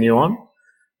continue on.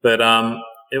 But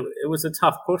it was a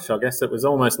tough push, I guess. It was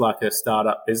almost like a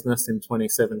startup business in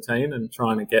 2017, and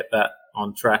trying to get that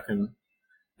on track and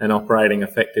operating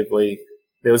effectively.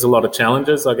 There was a lot of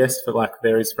challenges, I guess, like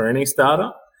there is for any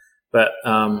startup, but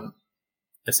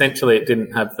essentially it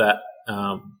didn't have that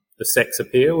the sex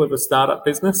appeal of a startup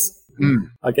business,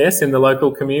 I guess, in the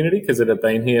local community, because it had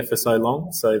been here for so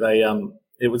long. So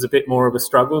it was a bit more of a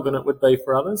struggle than it would be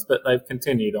for others, but they've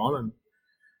continued on.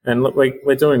 And look,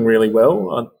 we're doing really well.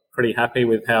 I'm pretty happy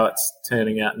with how it's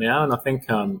turning out now. And I think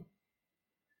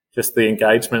just the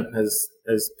engagement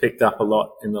has picked up a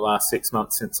lot in the last 6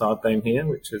 months since I've been here,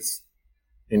 which is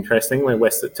interesting.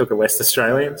 It took a West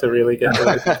Australian to really get the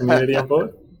local community on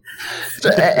board. So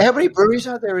how many breweries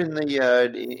are there in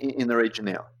the region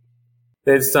now?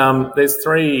 There's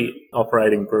 3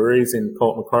 operating breweries in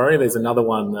Port Macquarie. There's another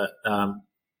one that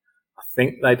I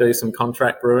think they do some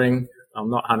contract brewing. I'm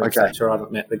not 100% sure. I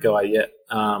haven't met the guy yet.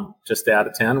 Just out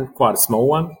of town, quite a small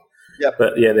one. Yep.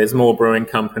 But yeah, there's More Brewing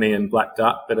Company and Black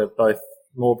Duck that are both.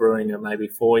 More Brewing are maybe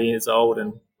 4 years old,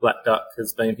 and Black Duck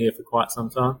has been here for quite some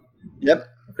time. Yep.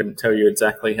 I couldn't tell you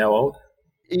exactly how old.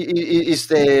 Is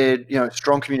there,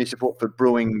 strong community support for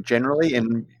brewing generally,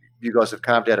 and you guys have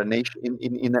carved out a niche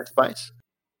in that space?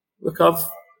 Look, I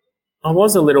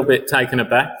was a little bit taken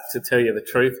aback, to tell you the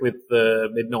truth, with the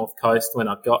Mid-North Coast when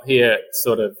I got here.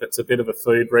 It's a bit of a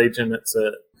food region. It's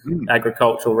a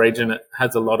agricultural region. It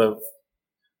has a lot of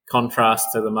contrast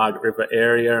to the Margaret River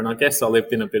area, and I guess I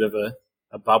lived in a bit of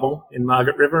a bubble in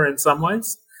Margaret River in some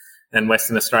ways, and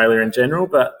Western Australia in general.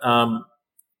 But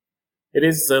it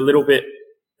is a little bit.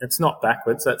 It's not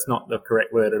backwards. That's not the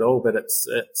correct word at all. But it's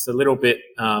a little bit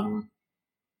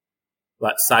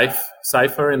like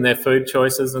safer in their food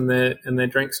choices and their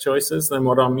drinks choices than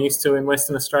what I'm used to in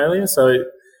Western Australia. So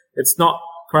it's not,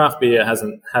 craft beer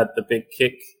hasn't had the big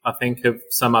kick, I think, of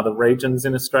some other regions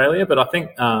in Australia. But I think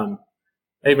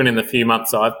even in the few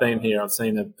months I've been here, I've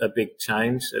seen a big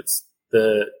change.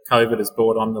 The COVID has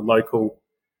brought on the local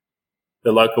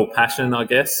passion, I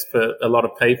guess, for a lot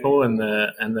of people, and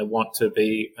the want to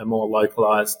be a more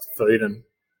localised food and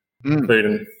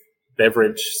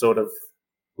beverage sort of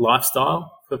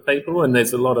lifestyle for people, and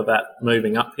there's a lot of that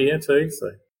moving up here too.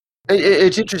 So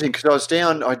it's interesting because I was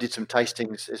down. I did some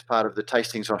tastings as part of the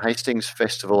Tastings on Hastings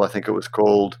Festival, I think it was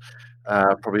called,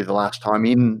 probably the last time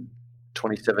in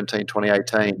 2017,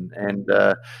 2018, and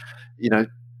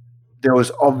there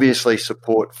was obviously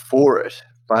support for it,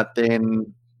 but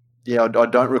then. Yeah, I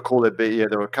don't recall there be. Yeah,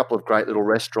 there were a couple of great little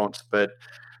restaurants, but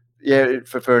yeah,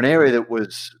 for an area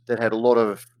that had a lot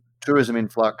of tourism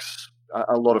influx,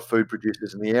 a lot of food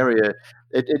producers in the area.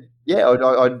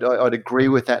 I'd agree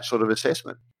with that sort of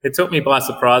assessment. It took me by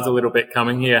surprise a little bit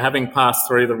coming here, having passed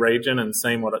through the region and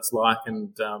seen what it's like,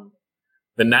 and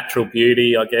the natural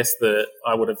beauty. I guess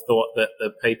I would have thought that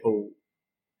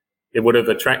it would have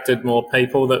attracted more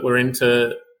people that were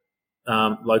into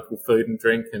local food and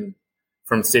drink and.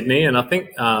 From Sydney, and I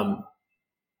think the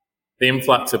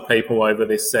influx of people over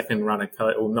this second run of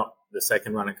COVID, or not the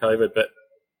second run of COVID, but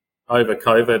over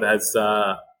COVID, as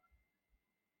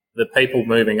the people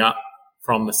moving up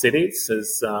from the cities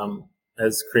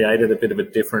has created a bit of a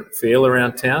different feel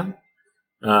around town.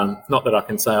 Not that I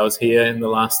can say I was here in the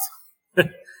last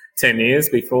 10 years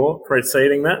before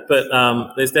preceding that, but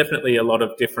there's definitely a lot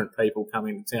of different people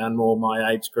coming to town, more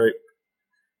my age group.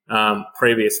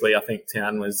 Previously, I think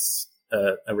town was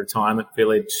a retirement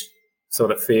village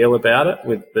sort of feel about it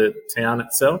with the town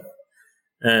itself,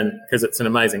 and because it's an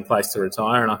amazing place to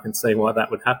retire, and I can see why that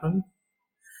would happen.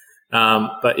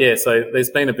 But yeah, so there's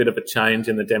been a bit of a change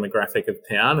in the demographic of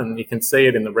town, and you can see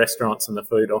it in the restaurants and the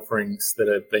food offerings that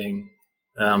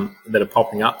are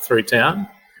popping up through town.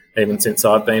 Even since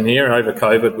I've been here, over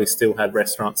COVID, we still had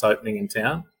restaurants opening in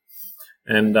town,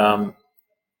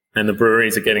 and the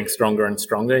breweries are getting stronger and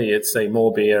stronger. You'd see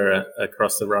more beer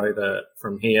across the road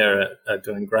from here are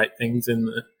doing great things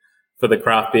for the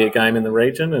craft beer game in the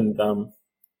region. And to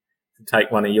take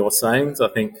one of your sayings, I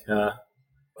think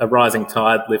a rising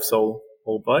tide lifts all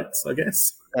boats, I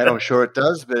guess. And I'm sure it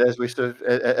does. But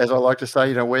as I like to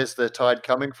say, where's the tide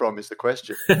coming from is the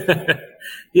question.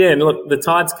 Yeah, and look, the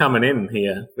tide's coming in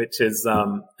here, which is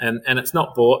and it's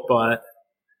not bought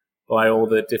by all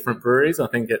the different breweries. I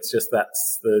think it's just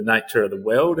that's the nature of the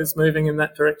world is moving in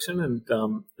that direction, and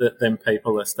then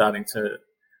people are starting to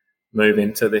move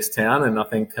into this town, and I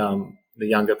think the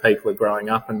younger people are growing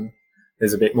up and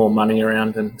there's a bit more money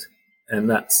around, and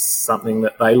that's something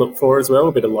that they look for as well,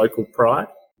 a bit of local pride.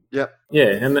 Yep. Yeah,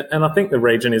 and I think the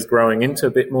region is growing into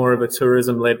a bit more of a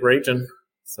tourism-led region,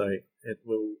 so it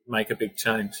will make a big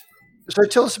change. So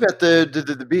tell us about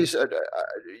the beers.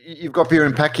 You've got beer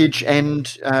in package, and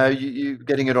you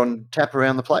getting it on tap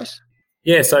around the place?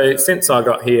 Yeah, so since I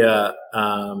got here,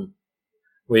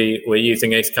 we're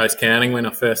using East Coast Canning when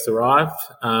I first arrived,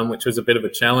 which was a bit of a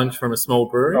challenge from a small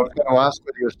brewery. I was going to ask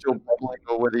whether you're still bottling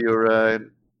or whether you're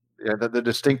the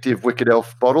distinctive Wicked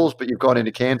Elf bottles, but you've gone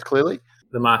into cans clearly.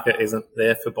 The market isn't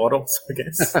there for bottles, I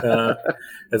guess.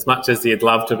 As much as you'd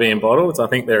love to be in bottles, I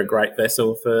think they're a great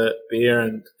vessel for beer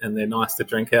and they're nice to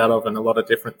drink out of and a lot of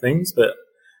different things. But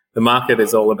the market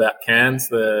is all about cans.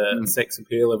 The sex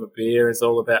appeal of a beer is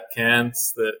all about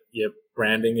cans. Your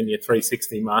branding and your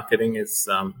 360 marketing is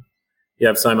you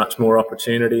have so much more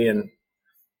opportunity, and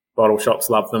bottle shops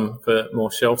love them for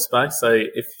more shelf space. So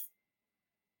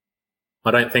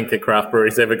I don't think a craft brewery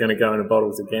is ever going to go into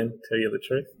bottles again, to tell you the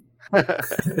truth.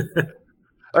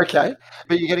 Okay,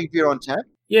 but you're getting beer on tap?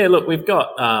 Yeah, look, we've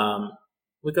got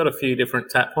a few different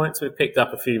tap points. We've picked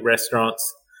up a few restaurants.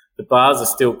 The bars are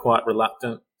still quite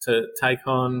reluctant to take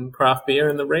on craft beer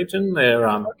in the region.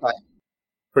 They're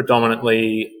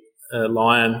predominantly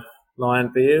Lion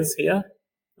beers here.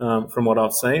 From what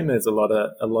I've seen, there's a lot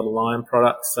of Lion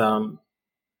products.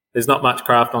 There's not much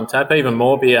craft on tap. Even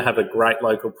More Beer have a great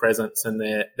local presence, and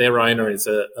their owner is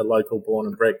a local born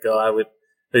and bred guy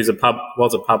who's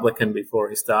was a publican before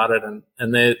he started,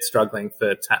 and they're struggling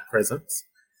for tap presence.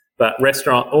 But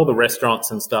all the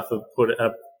restaurants and stuff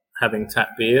have having tap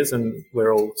beers, and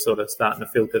we're all sort of starting to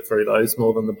filter through those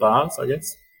more than the bars, I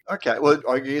guess. Okay, well,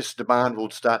 I guess demand will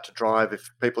start to drive if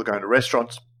people are going to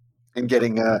restaurants and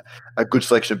getting a good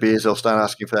selection of beers. They'll start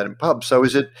asking for that in pubs. So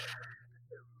is it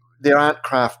there aren't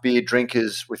craft beer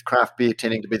drinkers, with craft beer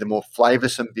tending to be the more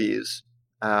flavoursome beers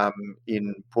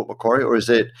in Port Macquarie, or is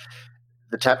it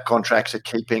the tap contracts are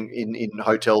keeping in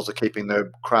hotels are keeping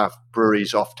the craft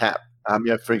breweries off tap?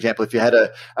 For example, if you had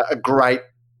a great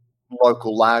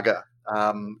local lager,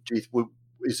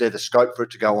 is there the scope for it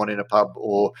to go on in a pub,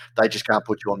 or they just can't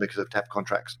put you on because of tap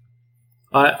contracts?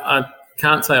 I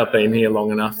can't say I've been here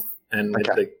long enough and with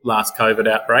the last COVID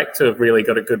outbreak to have really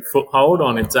got a good foothold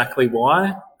on exactly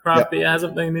why craft beer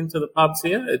hasn't been into the pubs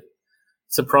here. It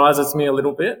surprises me a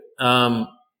little bit.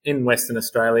 In Western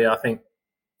Australia, I think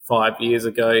 5 years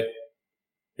ago,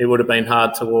 it would have been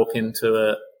hard to walk into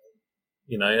a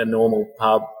normal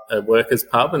pub, a workers'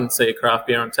 pub, and see a craft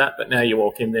beer on tap. But now you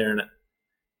walk in there and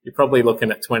you're probably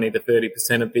looking at 20 to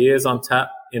 30% of beers on tap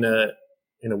in a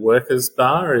workers'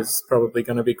 bar is probably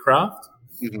going to be craft.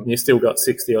 Mm-hmm. You still got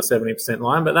 60 or 70%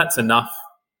 Lion, but that's enough.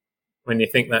 When you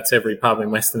think that's every pub in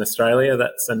Western Australia,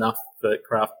 that's enough for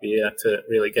craft beer to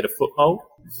really get a foothold.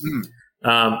 Mm.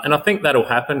 And I think that'll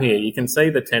happen here. You can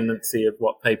see the tendency of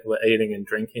what people are eating and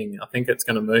drinking. I think it's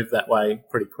going to move that way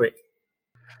pretty quick.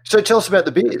 So tell us about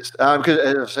the beers, because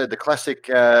as I said, the classic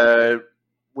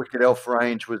Wicked Elf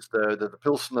range was the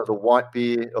Pilsner, the white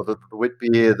beer, or the wit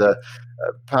beer, the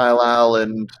pale ale,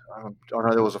 and I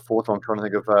know there was a fourth one. I'm trying to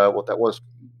think of what that was,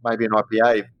 maybe an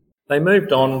IPA. They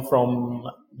moved on from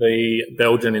the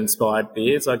Belgian-inspired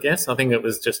beers, I guess. I think it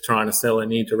was just trying to sell a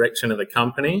new direction of the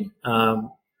company, and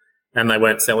they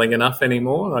weren't selling enough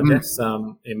anymore, I guess,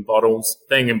 in bottles.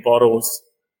 Being in bottles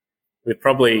with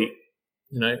probably,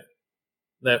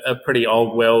 a pretty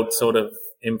old world sort of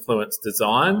influenced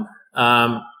design,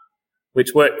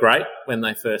 which worked great when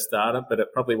they first started, but it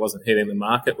probably wasn't hitting the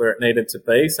market where it needed to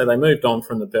be. So they moved on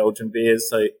from the Belgian beers.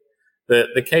 So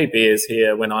the key beers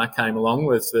here when I came along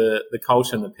was the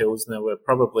Kolsch and the Pilsner were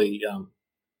probably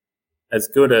as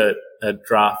good a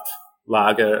draft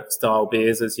lager style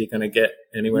beers as you're going to get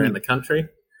anywhere in the country.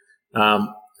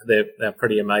 They're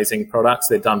pretty amazing products.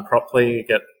 They're done properly. You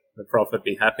get the profit,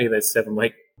 be happy. There's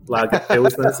 7-week lager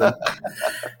Pilsners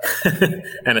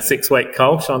and a 6-week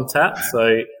Kolsch on tap.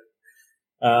 So,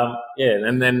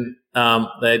 and then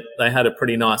they had a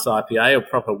pretty nice IPA, a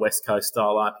proper West Coast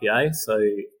style IPA, so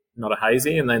not a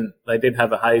hazy. And then they did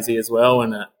have a hazy as well,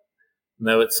 and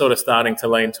they were sort of starting to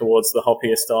lean towards the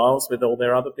hoppier styles with all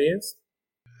their other beers.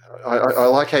 I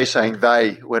like how you're saying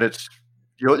they when it's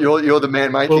you're the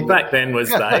man making. Well, back then was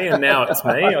they, and now it's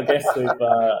me. I guess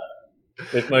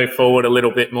we've moved forward a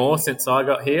little bit more since I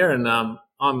got here, and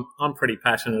I'm pretty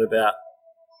passionate about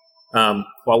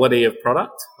quality of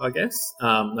product, I guess,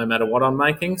 no matter what I'm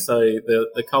making. So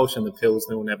the Kolsch and the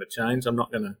Pilsner will never change. I'm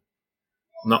not going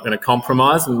to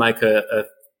compromise and make a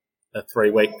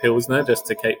 3-week Pilsner just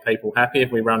to keep people happy.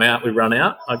 If we run out, we run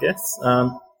out, I guess.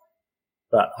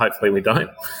 But hopefully we don't.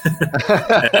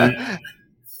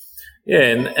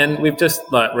 and we've just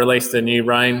released a new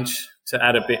range to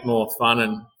add a bit more fun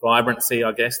and vibrancy,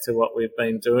 I guess, to what we've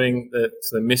been doing.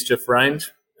 It's the Mischief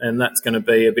range, and that's going to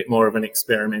be a bit more of an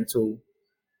experimental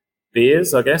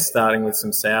beers, I guess, starting with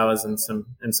some sours and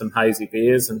some hazy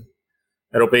beers, and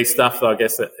it'll be stuff that I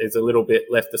guess that is a little bit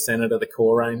left of centre to the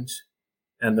core range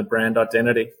and the brand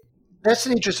identity. That's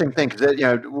an interesting thing because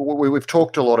we've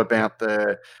talked a lot about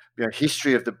the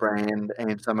history of the brand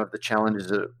and some of the challenges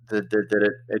that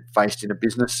it faced in a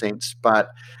business sense, but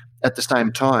at the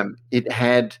same time, it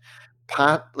had,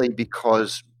 partly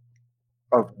because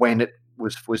of when it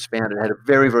was founded, it had a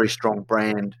very, very strong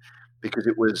brand because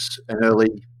it was an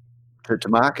early to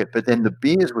market. But then the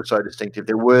beers were so distinctive.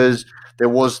 There was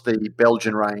the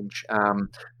Belgian range,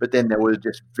 but then there was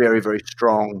just very, very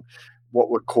strong what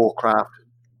were core craft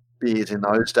beers in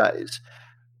those days.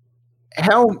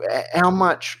 How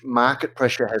much market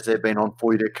pressure has there been on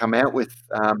for you to come out with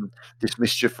this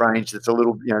Mischief range that's a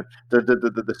little,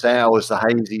 the sours, the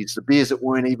hazies, the beers that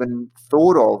weren't even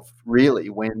thought of really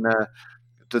when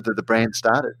the brand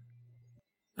started?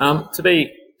 To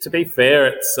be fair,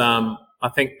 it's I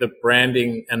think the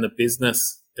branding and the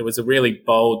business, it was a really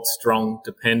bold, strong,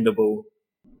 dependable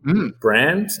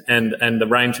brand, and the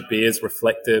range of beers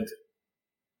reflected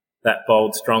that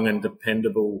bold, strong, and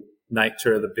dependable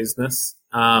nature of the business.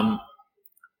 And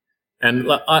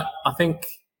I think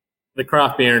the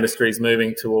craft beer industry is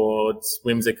moving towards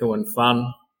whimsical and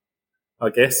fun, I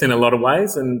guess, in a lot of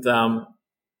ways. And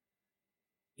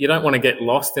you don't want to get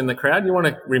lost in the crowd. You want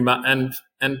to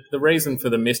and the reason for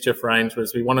the Mischief range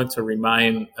was we wanted to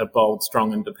remain a bold,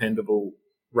 strong and dependable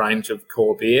range of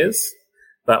core beers,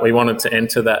 but we wanted to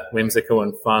enter that whimsical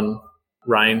and fun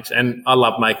range. And I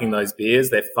love making those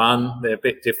beers. They're fun. They're a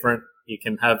bit different. You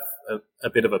can have a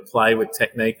bit of a play with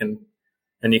technique and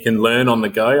you can learn on the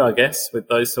go, I guess, with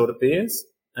those sort of beers.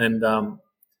 And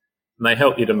they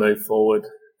help you to move forward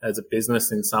as a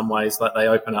business in some ways. Like they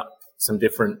open up some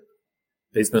different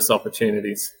business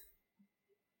opportunities,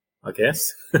 I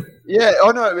guess. Yeah,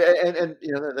 I know, and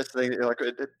you know that's the thing. Like,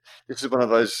 this is one of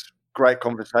those great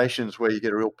conversations where you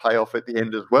get a real payoff at the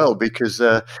end as well, because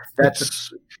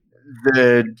that's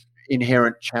the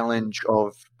inherent challenge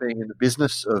of being in the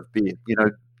business of beer. You know,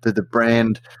 the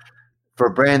brand, for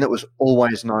a brand that was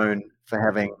always known for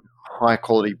having high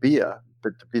quality beer,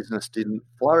 but the business didn't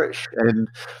flourish, and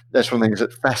that's one of the things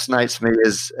that fascinates me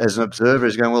as an observer,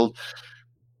 is going, well,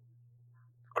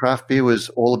 craft beer was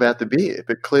all about the beer,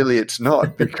 but clearly it's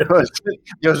not, because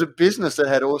it was a business that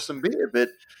had awesome beer, but,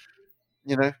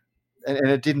 you know, and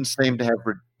it didn't seem to have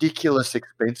ridiculous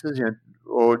expenses, you know,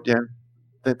 or, you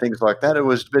know, things like that. It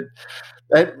was, but,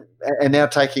 and now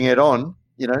taking it on,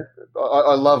 you know,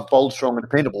 I love bold, strong and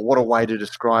dependable. What a way to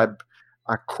describe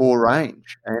a core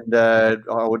range. And I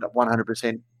would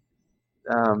 100%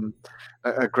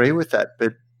 agree with that,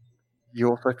 but you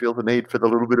also feel the need for the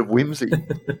little bit of whimsy.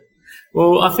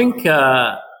 Well, I think,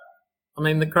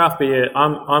 the craft beer,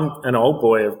 I'm an old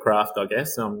boy of craft, I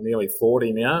guess. I'm nearly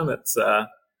 40 now. That's, I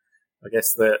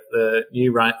guess, the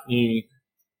new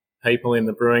people in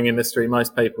the brewing industry.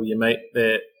 Most people you meet,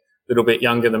 they're a little bit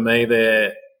younger than me.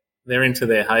 They're into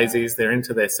their hazies, they're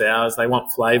into their sours. They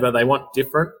want flavour, they want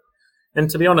different. And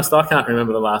to be honest, I can't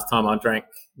remember the last time I drank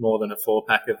more than a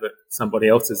 4-pack of somebody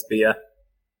else's beer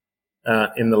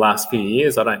in the last few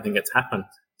years. I don't think it's happened,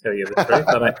 to tell you the truth.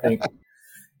 I don't think,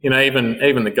 you know,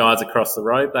 even the guys across the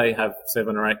road, they have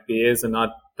 7 or 8 beers, and I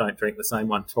don't drink the same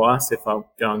one twice if I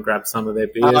go and grab some of their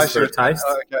beers for a taste.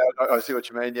 Okay, I see what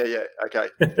you mean. Yeah, okay.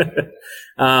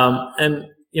 And,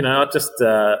 you know, I just,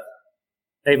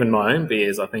 even my own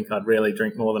beers, I think I'd rarely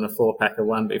drink more than a 4-pack of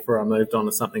one before I moved on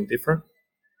to something different.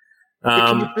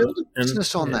 Can you build a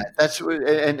business on that? That's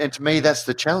and to me, that's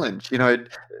the challenge. You know,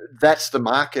 that's the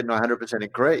market, and I 100%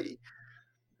 agree.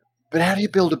 But how do you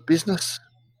build a business?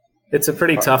 It's a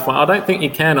pretty tough one. I don't think you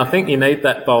can. I think you need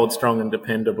that bold, strong and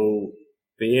dependable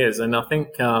beers. And I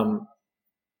think, I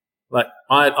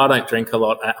don't drink a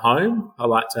lot at home. I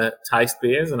like to taste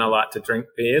beers and I like to drink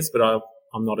beers, but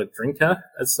I'm not a drinker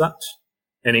as such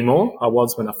anymore. I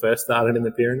was when I first started in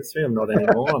the beer industry. I'm not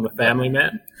anymore. I'm a family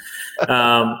man.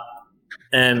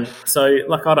 And so,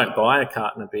 I don't buy a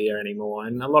carton of beer anymore,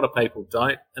 and a lot of people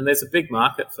don't. And there's a big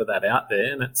market for that out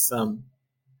there, and it's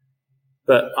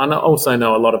but I also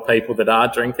know a lot of people that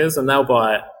are drinkers, and they'll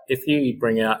buy it. If you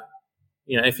bring out,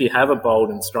 you know, if you have a bold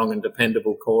and strong and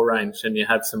dependable core range and you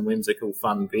have some whimsical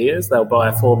fun beers, they'll buy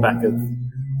a 4-pack of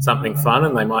something fun,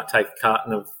 and they might take a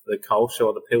carton of the Kolsch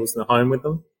or the Pilsner home with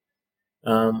them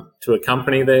to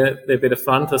accompany their bit of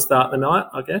fun to start the night,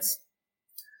 I guess.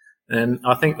 And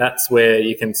I think that's where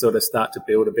you can sort of start to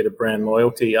build a bit of brand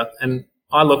loyalty. And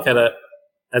I look at it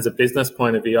as a business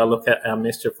point of view. I look at our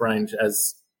Mischief range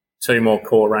as 2 more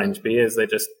core range beers. They're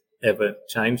just ever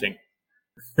changing.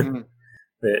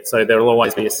 So there'll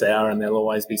always be a sour and there'll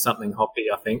always be something hoppy,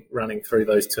 I think, running through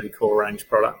those 2 core range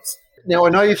products. Now, I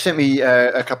know you've sent me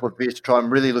a couple of beers to try.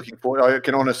 I'm really looking forward. I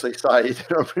can honestly say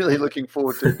that I'm really looking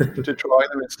forward to trying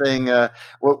them and seeing how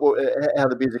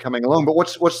the beers are coming along. But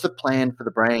what's the plan for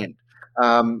the brand?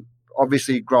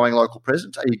 Obviously, growing local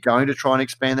presence. Are you going to try and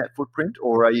expand that footprint,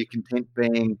 or are you content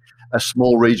being a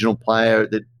small regional player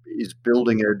that is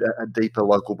building a deeper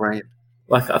local brand?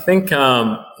 I think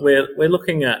we're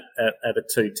looking at a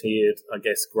 2-tiered, I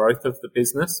guess, growth of the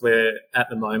business. Where at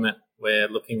the moment we're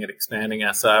looking at expanding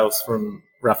our sales from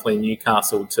roughly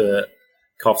Newcastle to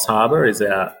Coffs Harbour is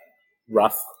our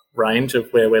rough range of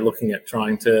where we're looking at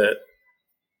trying to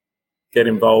get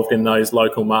involved in those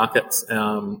local markets,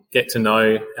 get to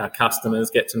know our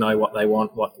customers, get to know what they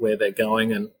want, where they're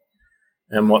going,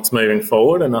 and what's moving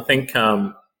forward. And I think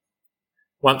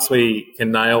once we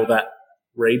can nail that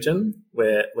region,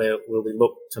 where we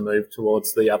look to move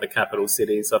towards the other capital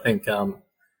cities, I think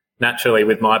naturally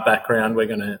with my background, we're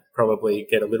going to probably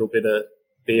get a little bit of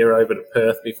beer over to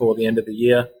Perth before the end of the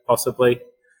year, possibly.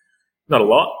 Not a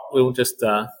lot. We'll just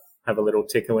have a little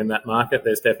tickle in that market.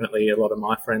 There's definitely a lot of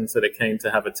my friends that are keen to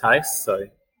have a taste. So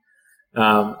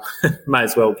may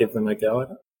as well give them a go at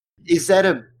it. Is that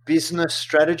a business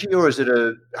strategy, or is it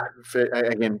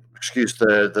again, excuse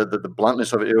the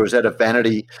bluntness of it, or is that a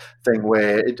vanity thing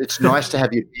where it's nice to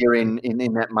have your beer in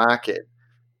that market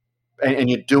and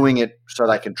you're doing it so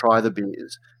they can try the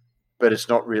beers, but it's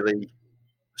not really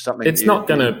something... It's not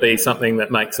going to be something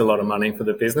that makes a lot of money for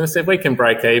the business. If we can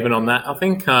break even on that, I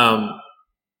think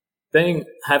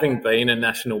having been a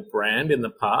national brand in the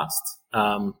past,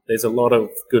 there's a lot of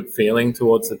good feeling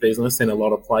towards the business in a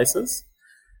lot of places.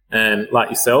 And like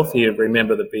yourself, you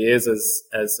remember the beers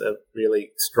as a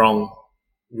really strong,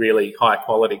 really high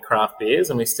quality craft beers,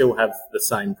 and we still have the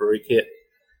same brew kit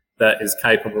that is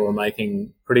capable of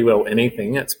making pretty well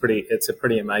anything. It's a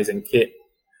pretty amazing kit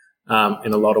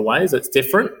in a lot of ways. It's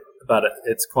different, but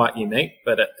it's quite unique,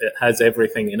 but it has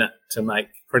everything in it to make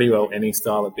pretty well any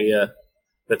style of beer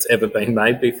that's ever been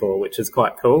made before, which is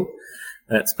quite cool.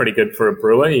 It's pretty good for a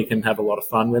brewer. You can have a lot of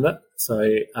fun with it.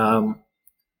 So,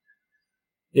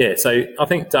 so I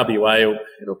think WA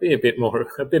it'll be a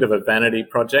bit of a vanity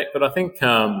project, but I think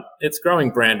it's growing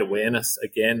brand awareness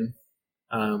again,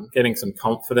 getting some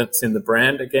confidence in the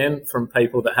brand again from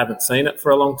people that haven't seen it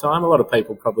for a long time. A lot of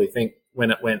people probably think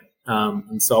when it went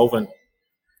insolvent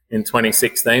in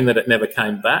 2016 that it never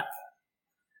came back.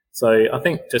 So I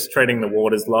think just treading the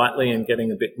waters lightly and getting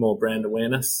a bit more brand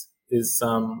awareness is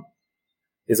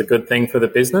a good thing for the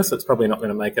business. It's probably not going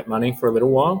to make it money for a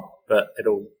little while, but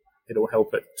it'll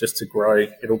help it just to grow.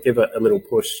 It'll give it a little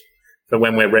push for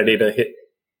when we're ready to hit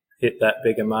that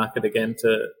bigger market again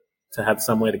to have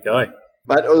somewhere to go.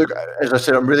 But look, as I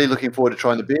said, I'm really looking forward to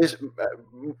trying the beers.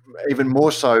 Even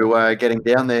more so, getting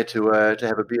down there to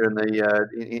have a beer in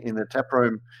the tap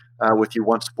room with you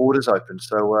once borders open.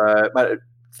 So, mate,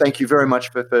 thank you very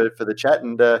much for the chat,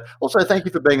 and also thank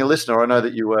you for being a listener. I know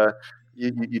that you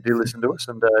do listen to us,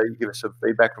 and you give us some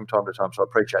feedback from time to time. So I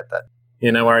appreciate that. Yeah,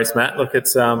 no worries, Matt. Look,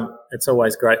 it's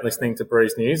always great listening to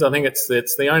Brews News. I think it's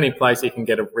the only place you can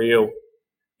get a real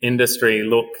industry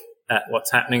look at what's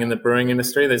happening in the brewing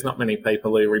industry. There's not many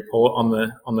people who report on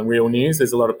the real news.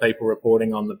 There's a lot of people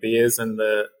reporting on the beers and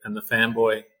the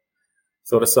fanboy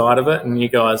sort of side of it, and you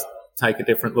guys take a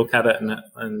different look at it,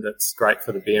 and it's great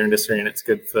for the beer industry, and it's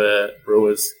good for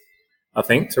brewers, I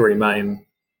think, to remain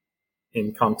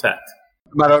in contact.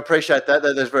 Mate, I appreciate that.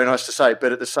 That's very nice to say.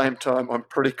 But at the same time, I'm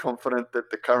pretty confident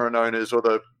that the current owners or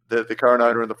the current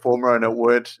owner and the former owner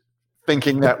weren't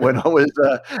thinking that when I was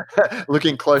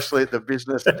looking closely at the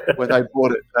business when they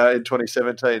bought it in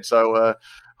 2017. So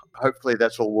hopefully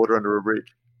that's all water under a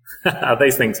bridge.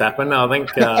 These things happen. I think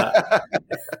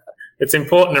it's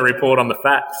important to report on the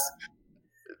facts.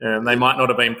 They might not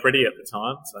have been pretty at the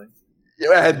time. So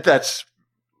yeah, and that's...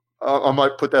 I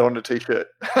might put that on a T-shirt.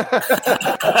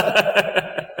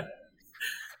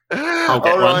 I'll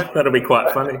get one. That'll be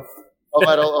quite funny.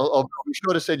 Mate, I'll be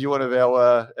sure to send you one of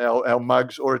our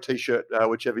mugs or a T-shirt,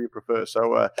 whichever you prefer.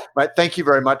 So, mate, thank you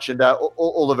very much, and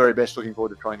all the very best. Looking forward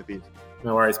to trying the beers.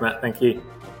 No worries, Matt. Thank you.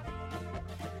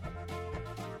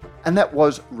 And that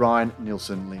was Ryan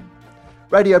Nielsen-Lin.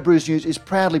 Radio Brews News is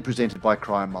proudly presented by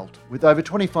Cryer Malt. With over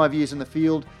 25 years in the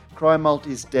field, Cryer Malt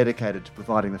is dedicated to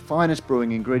providing the finest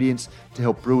brewing ingredients to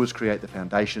help brewers create the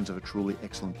foundations of a truly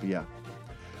excellent beer.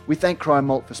 We thank Cryer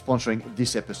Malt for sponsoring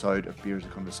this episode of Beer as a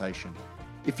Conversation.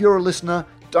 If you're a listener,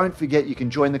 don't forget you can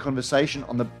join the conversation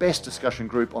on the best discussion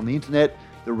group on the internet,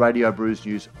 the Radio Brews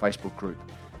News Facebook group.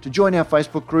 To join our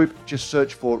Facebook group, just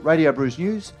search for Radio Brews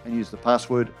News and use the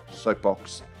password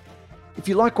Soapbox. If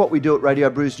you like what we do at Radio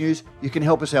Brews News, you can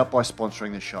help us out by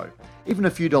sponsoring the show. Even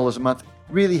a few dollars a month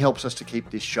really helps us to keep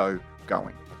this show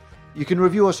going. You can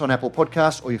review us on Apple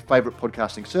Podcasts or your favourite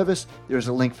podcasting service. There is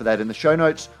a link for that in the show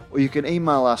notes, or you can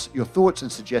email us your thoughts and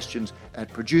suggestions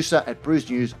at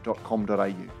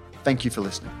producer@brewsnews.com.au. Thank you for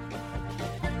listening.